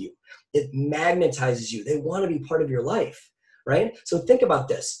to you. It magnetizes you. They want to be part of your life, right? So think about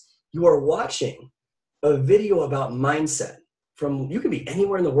this. You are watching a video about mindset from, you could be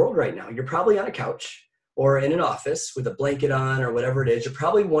anywhere in the world right now. You're probably on a couch or in an office with a blanket on or whatever it is. You're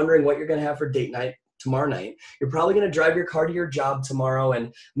probably wondering what you're going to have for date night tomorrow night. You're probably going to drive your car to your job tomorrow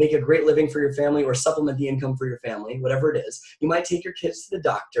and make a great living for your family or supplement the income for your family, whatever it is. You might take your kids to the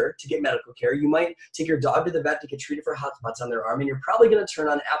doctor to get medical care. You might take your dog to the vet to get treated for hot spots on their arm. And you're probably going to turn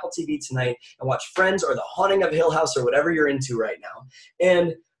on Apple TV tonight and watch Friends or The Haunting of Hill House or whatever you're into right now.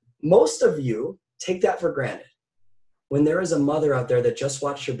 And most of you take that for granted. When there is a mother out there that just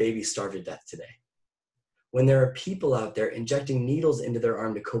watched her baby starve to death today. When there are people out there injecting needles into their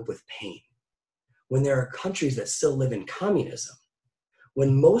arm to cope with pain. When there are countries that still live in communism,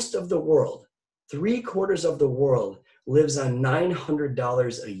 when most of the world, 3/4 of the world, lives on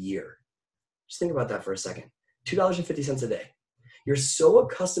 $900 a year. Just think about that for a second. $2.50 a day. You're so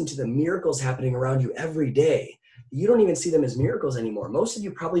accustomed to the miracles happening around you every day, you don't even see them as miracles anymore. Most of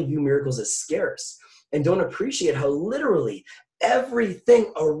you probably view miracles as scarce and don't appreciate how literally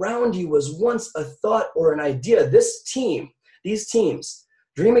everything around you was once a thought or an idea. This team, these teams,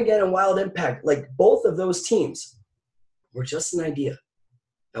 Dream Again and Wild Impact, like both of those teams were just an idea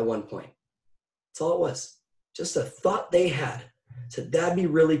at one point. That's all it was. Just a thought they had. Said that'd be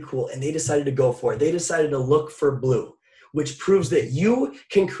really cool. And they decided to go for it. They decided to look for blue, which proves that you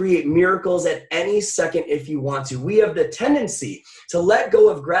can create miracles at any second if you want to. We have the tendency to let go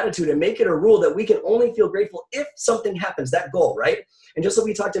of gratitude and make it a rule that we can only feel grateful if something happens, that goal, right? And just like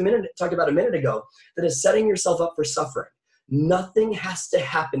we talked about a minute ago, that is setting yourself up for suffering. Nothing has to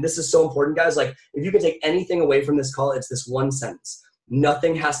happen. This is so important, guys. Like, if you can take anything away from this call, it's this one sentence.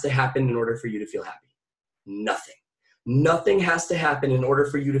 Nothing has to happen in order for you to feel happy. Nothing. Nothing has to happen in order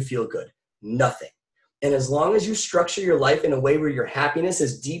for you to feel good. Nothing. And as long as you structure your life in a way where your happiness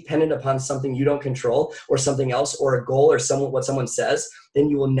is dependent upon something you don't control or something else or a goal or what someone says, then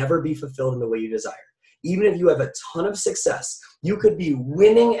you will never be fulfilled in the way you desire. Even if you have a ton of success, you could be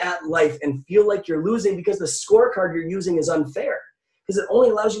winning at life and feel like you're losing because the scorecard you're using is unfair. Because it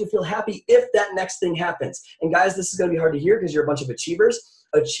only allows you to feel happy if that next thing happens. And guys, this is going to be hard to hear because you're a bunch of achievers.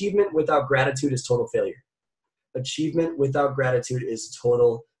 Achievement without gratitude is total failure. Achievement without gratitude is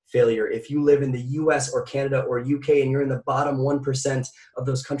total failure. If you live in the US or Canada or UK and you're in the bottom 1% of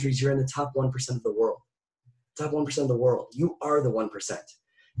those countries, you're in the top 1% of the world. Top 1% of the world. You are the 1%.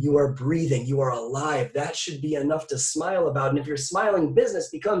 You are breathing. You are alive. That should be enough to smile about. And if you're smiling, business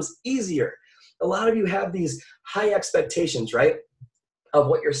becomes easier. A lot of you have these high expectations, right? Of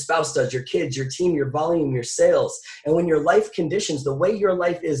what your spouse does, your kids, your team, your volume, your sales. And when your life conditions, the way your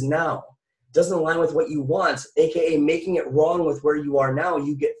life is now, doesn't align with what you want, aka making it wrong with where you are now,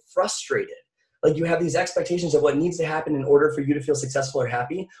 you get frustrated. Like you have these expectations of what needs to happen in order for you to feel successful or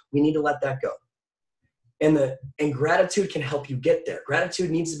happy. We need to let that go. And gratitude can help you get there.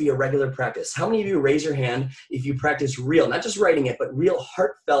 Gratitude needs to be a regular practice. How many of you raise your hand if you practice real, not just writing it, but real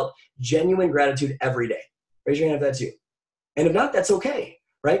heartfelt, genuine gratitude every day? Raise your hand if that's you. And if not, that's okay,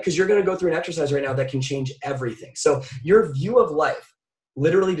 right? Because you're going to go through an exercise right now that can change everything. So your view of life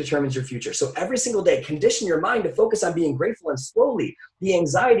literally determines your future. So every single day, condition your mind to focus on being grateful, and slowly the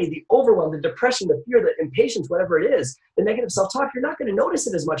anxiety, the overwhelm, the depression, the fear, the impatience, whatever it is, the negative self-talk, you're not going to notice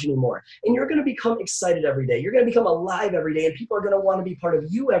it as much anymore. And you're going to become excited every day. You're going to become alive every day, and people are going to want to be part of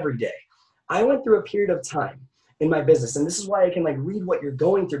you every day. I went through a period of time in my business, and this is why I can read what you're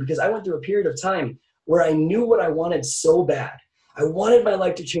going through, because I went through a period of time where I knew what I wanted so bad. I wanted my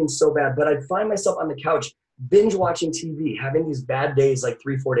life to change so bad, but I'd find myself on the couch binge watching TV, having these bad days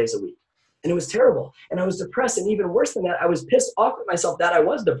 3-4 days a week. And it was terrible. And I was depressed. And even worse than that, I was pissed off at myself that I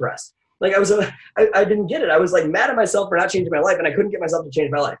was depressed. I didn't get it. I was mad at myself for not changing my life, and I couldn't get myself to change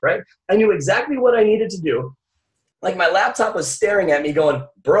my life, right? I knew exactly what I needed to do. My laptop was staring at me going,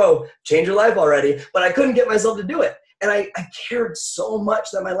 bro, change your life already. But I couldn't get myself to do it. And I cared so much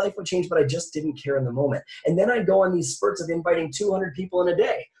that my life would change, but I just didn't care in the moment. And then I'd go on these spurts of inviting 200 people in a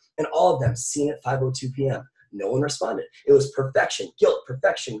day, and all of them seen at 5:02 p.m. No one responded. It was perfection, guilt,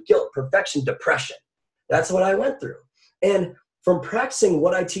 perfection, depression. That's what I went through. And from practicing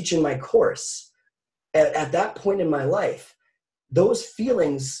what I teach in my course, at that point in my life, those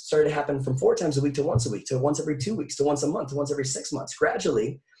feelings started to happen from 4 times a week to once a week, to once every 2 weeks, to once a month, to once every 6 months.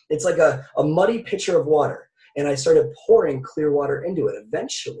 Gradually, it's like a muddy pitcher of water. And I started pouring clear water into it.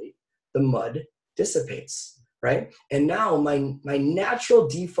 Eventually, the mud dissipates, right? And now my natural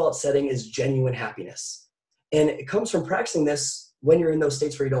default setting is genuine happiness. And it comes from practicing this when you're in those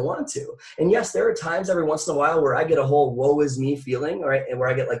states where you don't want to. And yes, there are times every once in a while where I get a whole woe is me feeling, right? And where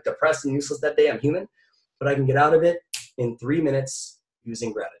I get depressed and useless that day. I'm human, but I can get out of it in 3 minutes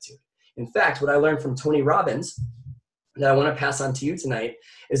using gratitude. In fact, what I learned from Tony Robbins that I want to pass on to you tonight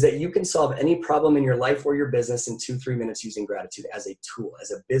is that you can solve any problem in your life or your business in 2-3 minutes using gratitude as a tool,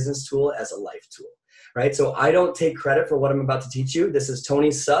 as a business tool, as a life tool, right? So I don't take credit for what I'm about to teach you. This is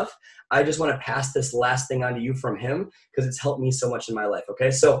Tony's stuff. I just want to pass this last thing on to you from him because it's helped me so much in my life, okay?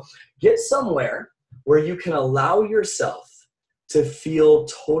 So get somewhere where you can allow yourself to feel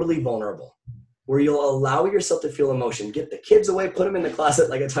totally vulnerable, where you'll allow yourself to feel emotion. Get the kids away, put them in the closet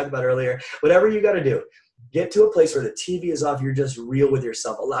like I talked about earlier. Whatever you got to do. Get to a place where the TV is off, you're just real with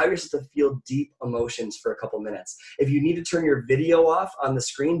yourself. Allow yourself to feel deep emotions for a couple minutes. If you need to turn your video off on the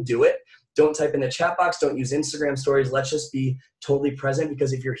screen, do it. Don't type in the chat box. Don't use Instagram stories. Let's just be totally present,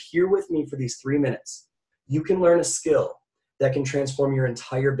 because if you're here with me for these 3 minutes, you can learn a skill that can transform your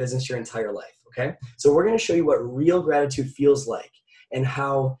entire business, your entire life, okay? So we're going to show you what real gratitude feels like and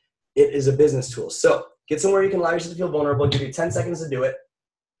how it is a business tool. So get somewhere you can allow yourself to feel vulnerable. I'll give you 10 seconds to do it.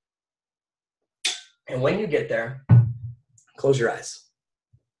 And when you get there, close your eyes.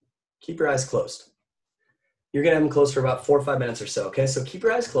 Keep your eyes closed. You're going to have them closed for about 4 or 5 minutes or so, okay? So keep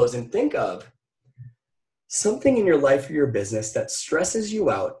your eyes closed and think of something in your life or your business that stresses you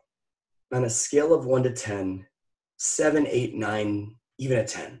out on a scale of 1 to 10, 7, 8, 9, even a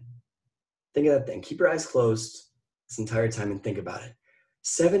 10. Think of that thing. Keep your eyes closed this entire time and think about it.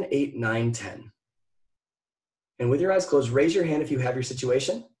 7, 8, 9, 10. And with your eyes closed, raise your hand if you have your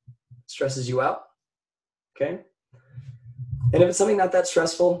situation. Stresses you out, okay? And if it's something not that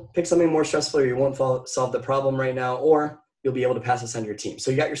stressful, pick something more stressful, or you won't solve the problem right now, or you'll be able to pass this on to your team.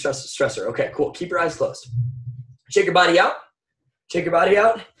 So you got your stressor. Okay, cool. Keep your eyes closed. Shake your body out. Shake your body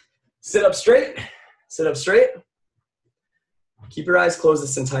out. Sit up straight. Sit up straight. Keep your eyes closed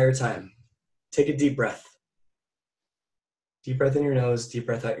this entire time. Take a deep breath. Deep breath in your nose, deep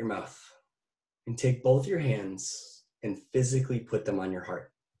breath out your mouth. And take both your hands and physically put them on your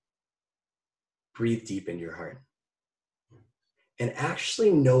heart. Breathe deep into your heart. And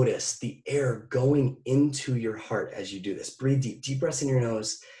actually notice the air going into your heart as you do this. Breathe deep. Deep breaths in your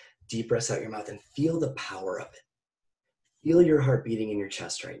nose, deep breaths out your mouth, and feel the power of it. Feel your heart beating in your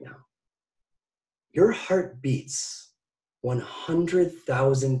chest right now. Your heart beats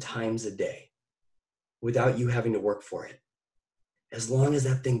 100,000 times a day without you having to work for it. As long as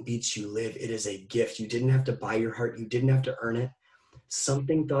that thing beats, you live. It is a gift. You didn't have to buy your heart. You didn't have to earn it.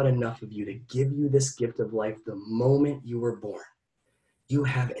 Something thought enough of you to give you this gift of life the moment you were born. You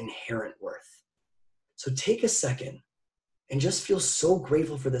have inherent worth. So take a second and just feel so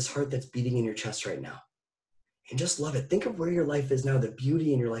grateful for this heart that's beating in your chest right now. And just love it. Think of where your life is now, the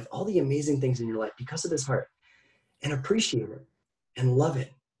beauty in your life, all the amazing things in your life because of this heart. And appreciate it and love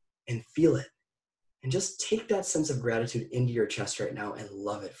it and feel it. And just take that sense of gratitude into your chest right now and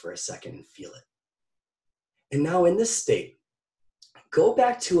love it for a second and feel it. And now in this state, go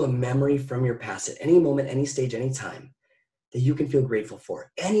back to a memory from your past at any moment, any stage, any time that you can feel grateful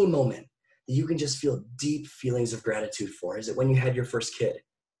for. Any moment that you can just feel deep feelings of gratitude for. Is it when you had your first kid?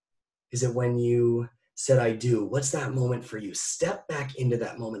 Is it when you said, I do? What's that moment for you? Step back into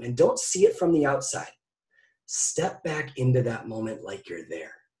that moment and don't see it from the outside. Step back into that moment like you're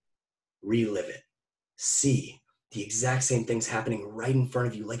there. Relive it. See the exact same things happening right in front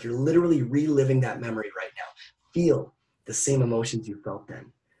of you, like you're literally reliving that memory right now. Feel the same emotions you felt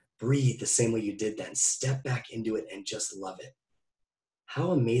then. Breathe the same way you did then. Step back into it and just love it.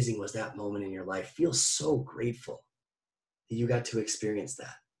 How amazing was that moment in your life? Feel so grateful that you got to experience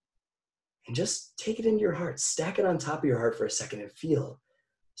that. And just take it into your heart. Stack it on top of your heart for a second and feel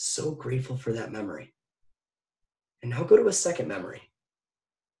so grateful for that memory. And now go to a second memory.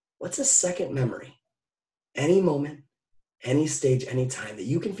 What's a second memory? Any moment, any stage, any time that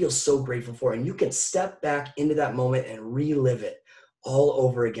you can feel so grateful for, and you can step back into that moment and relive it all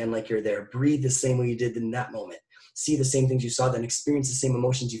over again like you're there. Breathe the same way you did in that moment. See the same things you saw then. Experience the same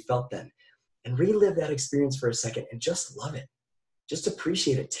emotions you felt then. And relive that experience for a second and just love it. Just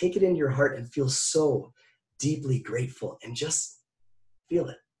appreciate it. Take it into your heart and feel so deeply grateful and just feel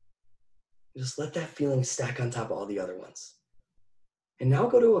it. Just let that feeling stack on top of all the other ones. And now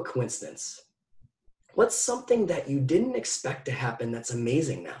go to a coincidence. What's something that you didn't expect to happen that's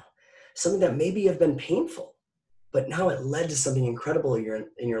amazing now? Something that maybe have been painful, but now it led to something incredible in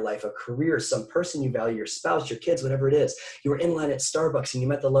your life, a career, some person you value, your spouse, your kids, whatever it is. You were in line at Starbucks and you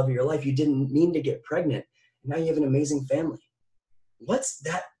met the love of your life. You didn't mean to get pregnant. And now you have an amazing family. What's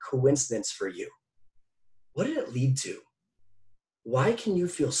that coincidence for you? What did it lead to? Why can you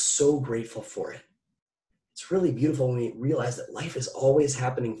feel so grateful for it? It's really beautiful when we realize that life is always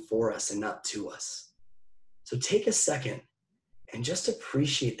happening for us and not to us. So take a second and just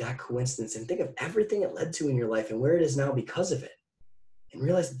appreciate that coincidence and think of everything it led to in your life and where it is now because of it. And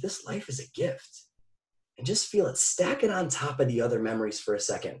realize that this life is a gift. And just feel it. Stack it on top of the other memories for a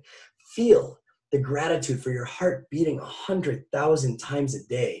second. Feel the gratitude for your heart beating 100,000 times a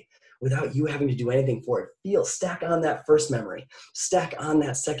day without you having to do anything for it. Feel, stack on that first memory, stack on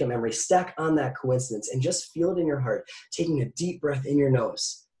that second memory, stack on that coincidence, and just feel it in your heart, taking a deep breath in your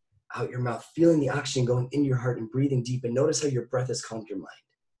nose, out your mouth, feeling the oxygen going into your heart and breathing deep, and notice how your breath has calmed your mind.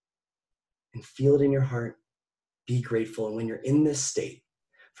 And feel it in your heart, be grateful, and when you're in this state,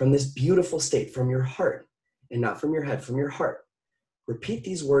 from this beautiful state, from your heart, and not from your head, from your heart, repeat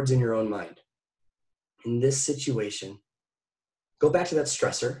these words in your own mind. In this situation, go back to that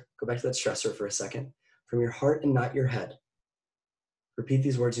stressor for a second, from your heart and not your head. Repeat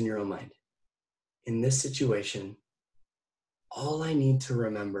these words in your own mind. In this situation, all I need to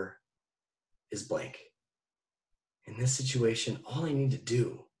remember is blank. In this situation, all I need to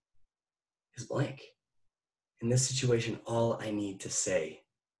do is blank. In this situation, all I need to say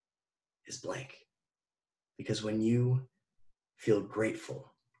is blank. Because when you feel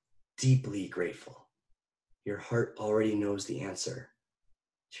grateful, deeply grateful, your heart already knows the answer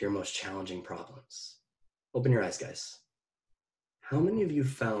to your most challenging problems. Open your eyes, guys. How many of you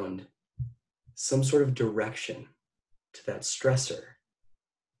found some sort of direction to that stressor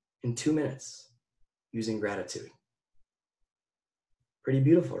in 2 minutes using gratitude? Pretty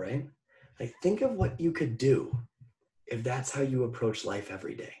beautiful, right? Like, think of what you could do if that's how you approach life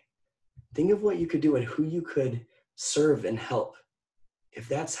every day. Think of what you could do and who you could serve and help if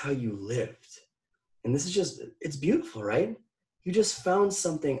that's how you lived. And this is just, it's beautiful, right? You just found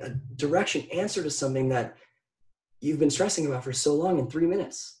something, a direction, answer to something that you've been stressing about for so long in 3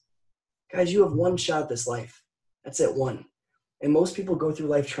 minutes. Guys, you have one shot at this life. That's it, one. And most people go through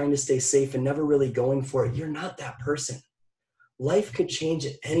life trying to stay safe and never really going for it. You're not that person. Life could change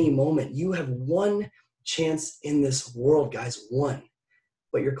at any moment. You have one chance in this world, guys, one.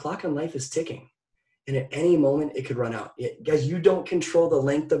 But your clock on life is ticking. And at any moment, it could run out. Guys, you don't control the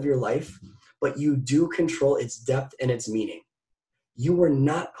length of your life, but you do control its depth and its meaning. You were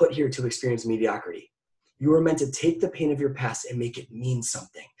not put here to experience mediocrity. You were meant to take the pain of your past and make it mean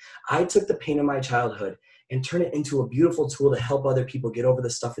something. I took the pain of my childhood and turn it into a beautiful tool to help other people get over the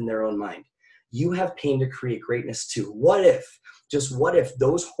stuff in their own mind. You have pain to create greatness too. What if, just what if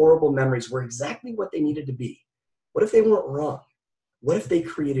those horrible memories were exactly what they needed to be? What if they weren't wrong? What if they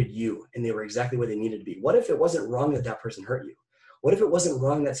created you and they were exactly what they needed to be? What if it wasn't wrong that that person hurt you? What if it wasn't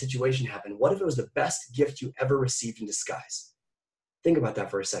wrong that situation happened? What if it was the best gift you ever received in disguise? Think about that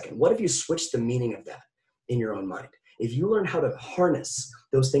for a second. What if you switched the meaning of that in your own mind? If you learn how to harness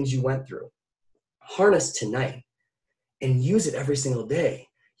those things you went through, harness tonight and use it every single day,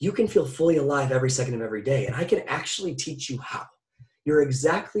 you can feel fully alive every second of every day. And I can actually teach you how. You're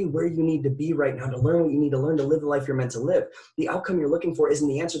exactly where you need to be right now to learn what you need to learn to live the life you're meant to live. The outcome you're looking for isn't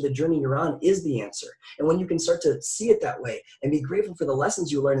the answer. The journey you're on is the answer. And when you can start to see it that way and be grateful for the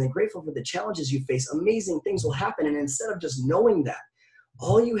lessons you learn and grateful for the challenges you face, amazing things will happen. And instead of just knowing that,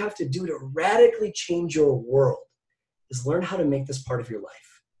 all you have to do to radically change your world is learn how to make this part of your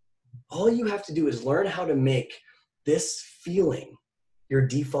life. All you have to do is learn how to make this feeling your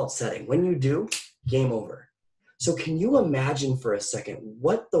default setting. When you do, game over. So can you imagine for a second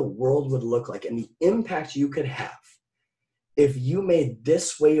what the world would look like and the impact you could have if you made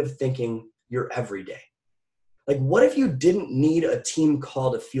this way of thinking your everyday? Like, what if you didn't need a team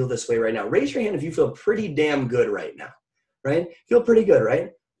call to feel this way right now? Raise your hand if you feel pretty damn good right now, right? Feel pretty good,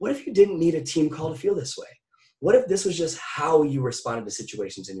 right? What if you didn't need a team call to feel this way? What if this was just how you responded to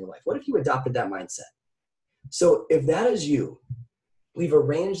situations in your life? What if you adopted that mindset? So if that is you, we've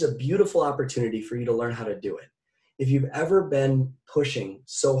arranged a beautiful opportunity for you to learn how to do it. If you've ever been pushing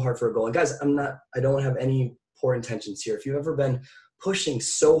so hard for a goal, and guys, I don't have any poor intentions here. If you've ever been pushing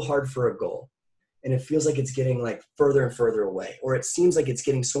so hard for a goal and it feels like it's getting like further and further away, or it seems like it's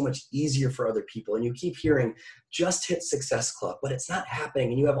getting so much easier for other people, and you keep hearing just hit Success Club, but it's not happening,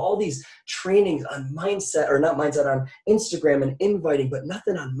 and you have all these trainings on mindset, or not mindset, on Instagram and inviting, but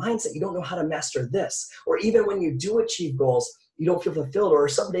nothing on mindset. You don't know how to master this. Or even when you do achieve goals, you don't feel fulfilled, or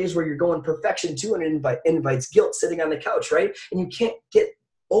some days where you're going perfection to an invites guilt sitting on the couch, right? And you can't get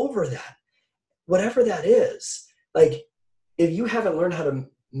over that. Whatever that is, like, if you haven't learned how to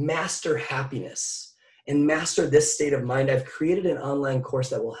master happiness and master this state of mind, I've created an online course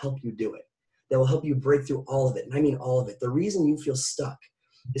that will help you do it, that will help you break through all of it. And I mean all of it. The reason you feel stuck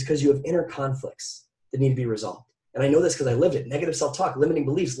is because you have inner conflicts that need to be resolved. And I know this because I lived it. Negative self-talk, limiting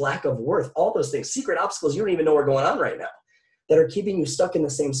beliefs, lack of worth, all those things, secret obstacles you don't even know are going on right now that are keeping you stuck in the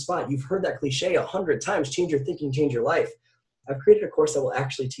same spot. You've heard that cliche 100 times, change your thinking, change your life. I've created a course that will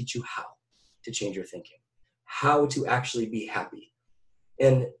actually teach you how to change your thinking, how to actually be happy,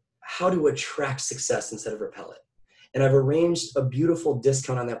 and how to attract success instead of repel it. And I've arranged a beautiful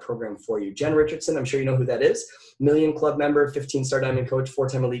discount on that program for you. Jen Richardson, I'm sure you know who that is, Million Club member, 15-star diamond coach,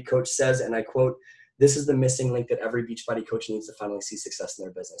 4-time elite coach, says, and I quote, "This is the missing link that every Beachbody coach needs to finally see success in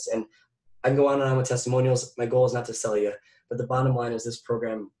their business." And I can go on and on with testimonials. My goal is not to sell you, but the bottom line is this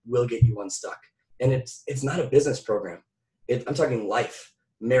program will get you unstuck. And it's not a business program. I'm talking life,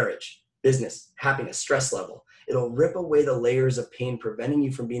 marriage, business, happiness, stress level. It'll rip away the layers of pain, preventing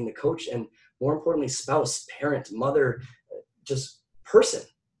you from being the coach and, more importantly, spouse, parent, mother, just person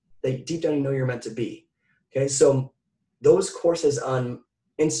that deep down you know you're meant to be. Okay, so those courses on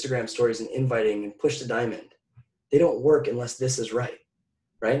Instagram stories and inviting and push to diamond, they don't work unless this is right?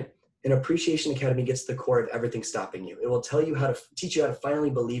 An Appreciation Academy gets to the core of everything stopping you. It will tell you how to teach you how to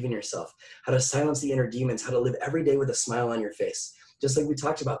finally believe in yourself, how to silence the inner demons, how to live every day with a smile on your face. Just like we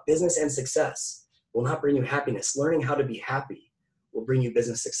talked about, business and success will not bring you happiness. Learning how to be happy will bring you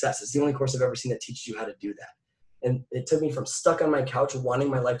business success. It's the only course I've ever seen that teaches you how to do that. And it took me from stuck on my couch wanting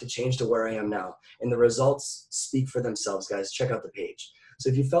my life to change to where I am now. And the results speak for themselves, guys. Check out the page. So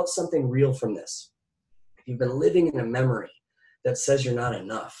if you felt something real from this, if you've been living in a memory that says you're not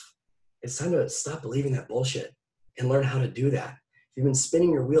enough, it's time to stop believing that bullshit and learn how to do that. If you've been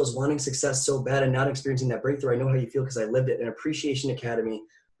spinning your wheels, wanting success so bad and not experiencing that breakthrough, I know how you feel because I lived it. An Appreciation Academy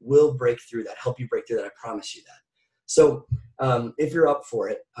will break through that, help you break through that. I promise you that. So if you're up for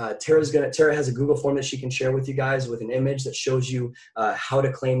it, Tara has a Google form that she can share with you guys with an image that shows you how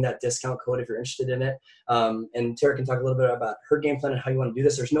to claim that discount code if you're interested in it. And Tara can talk a little bit about her game plan and how you want to do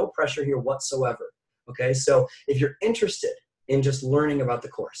this. There's no pressure here whatsoever. Okay, so if you're interested in just learning about the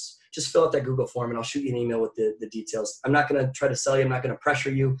course, just fill out that Google form and I'll shoot you an email with the details. I'm not going to try to sell you. I'm not going to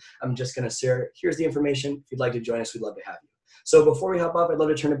pressure you. I'm just going to say, here's the information. If you'd like to join us, we'd love to have you. So before we hop off, I'd love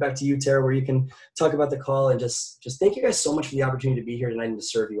to turn it back to you, Tara, where you can talk about the call and just thank you guys so much for the opportunity to be here tonight and to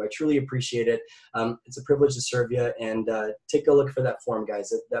serve you. I truly appreciate it. It's a privilege to serve you, and take a look for that form,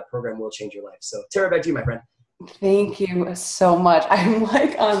 guys. That program will change your life. So Tara, back to you, my friend. Thank you so much. I'm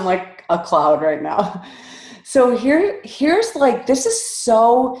like on like a cloud right now. So here's like, this is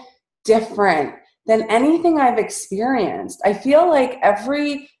so different than anything I've experienced. I feel like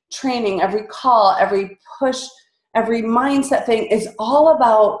every training, every call, every push, every mindset thing is all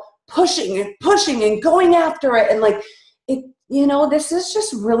about pushing and going after it. And like, it, this is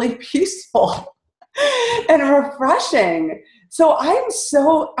just really peaceful and refreshing. So I'm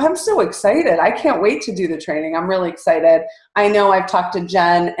so excited. I can't wait to do the training. I'm really excited. I know I've talked to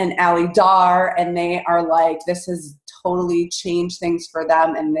Jen and Ali Dar, and they are like, this has totally changed things for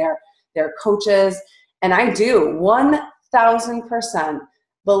them and their coaches. And I do 1000%.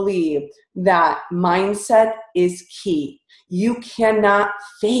 believe that mindset is key. You cannot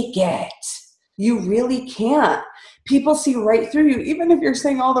fake it. You really can't. People see right through you, even if you're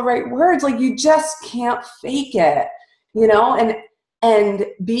saying all the right words. Like, you just can't fake it, you know? And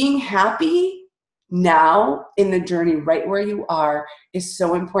being happy now in the journey right where you are is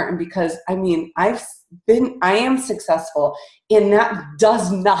so important, because I mean, I am successful, and that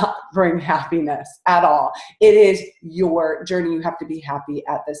does not bring happiness at all. It is your journey. You have to be happy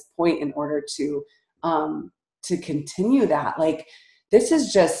at this point in order to continue that. Like, this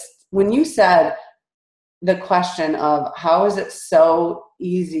is just, when you said the question of how is it so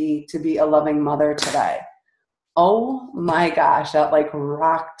easy to be a loving mother today? Oh my gosh, that like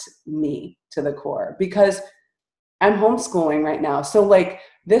rocked me to the core, because I'm homeschooling right now. So like,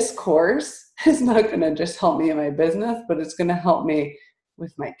 this course is not going to just help me in my business, but it's going to help me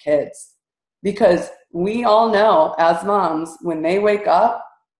with my kids, because we all know as moms, when they wake up,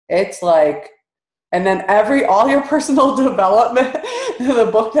 it's like, and then all your personal development, the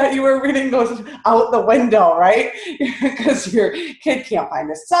book that you were reading goes out the window, right? Because your kid can't find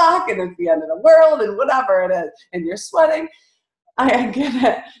a sock, and it's the end of the world, and whatever it is, and you're sweating. I get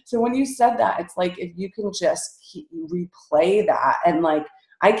it. So when you said that, it's like, if you can just replay that, and like,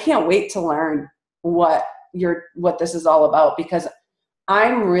 I can't wait to learn what this is all about, because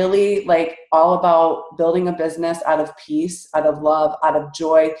I'm really like all about building a business out of peace, out of love, out of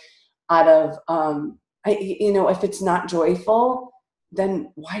joy, out of, if it's not joyful,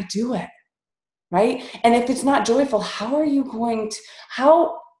 then why do it? Right? And if it's not joyful, how are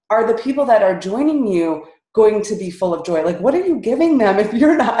the people that are joining you going to be full of joy? Like, what are you giving them if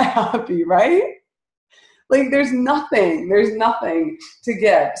you're not happy, right? Like, there's nothing to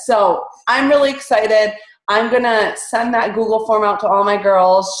give. So I'm really excited. I'm going to send that Google form out to all my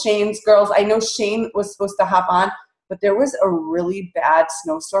girls, Shane's girls. I know Shane was supposed to hop on, but there was a really bad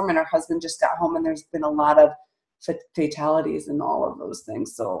snowstorm, and her husband just got home, and there's been a lot of fatalities and all of those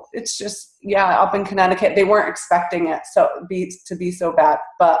things. So it's just, up in Connecticut, they weren't expecting it to be so bad,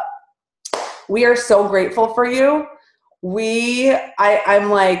 but we are so grateful for you.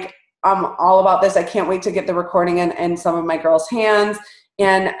 I'm all about this. I can't wait to get the recording in some of my girls' hands,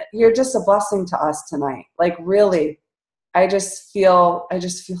 and you're just a blessing to us tonight. Like, really, I just feel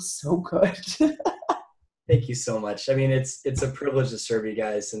so good. Thank you so much. I mean, it's a privilege to serve you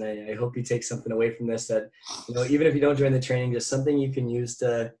guys, and I hope you take something away from this, that, even if you don't join the training, just something you can use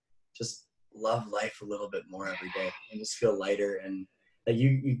to just love life a little bit more every day and just feel lighter. And that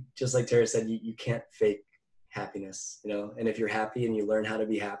you just like Tara said, you can't fake happiness, and if you're happy and you learn how to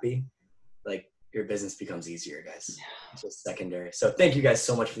be happy, like, your business becomes easier, guys. It's just secondary. So thank you guys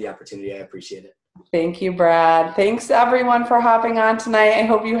so much for the opportunity. I appreciate it. Thank you, Brad. Thanks everyone for hopping on tonight. I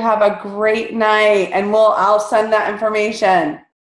hope you have a great night, and I'll send that information.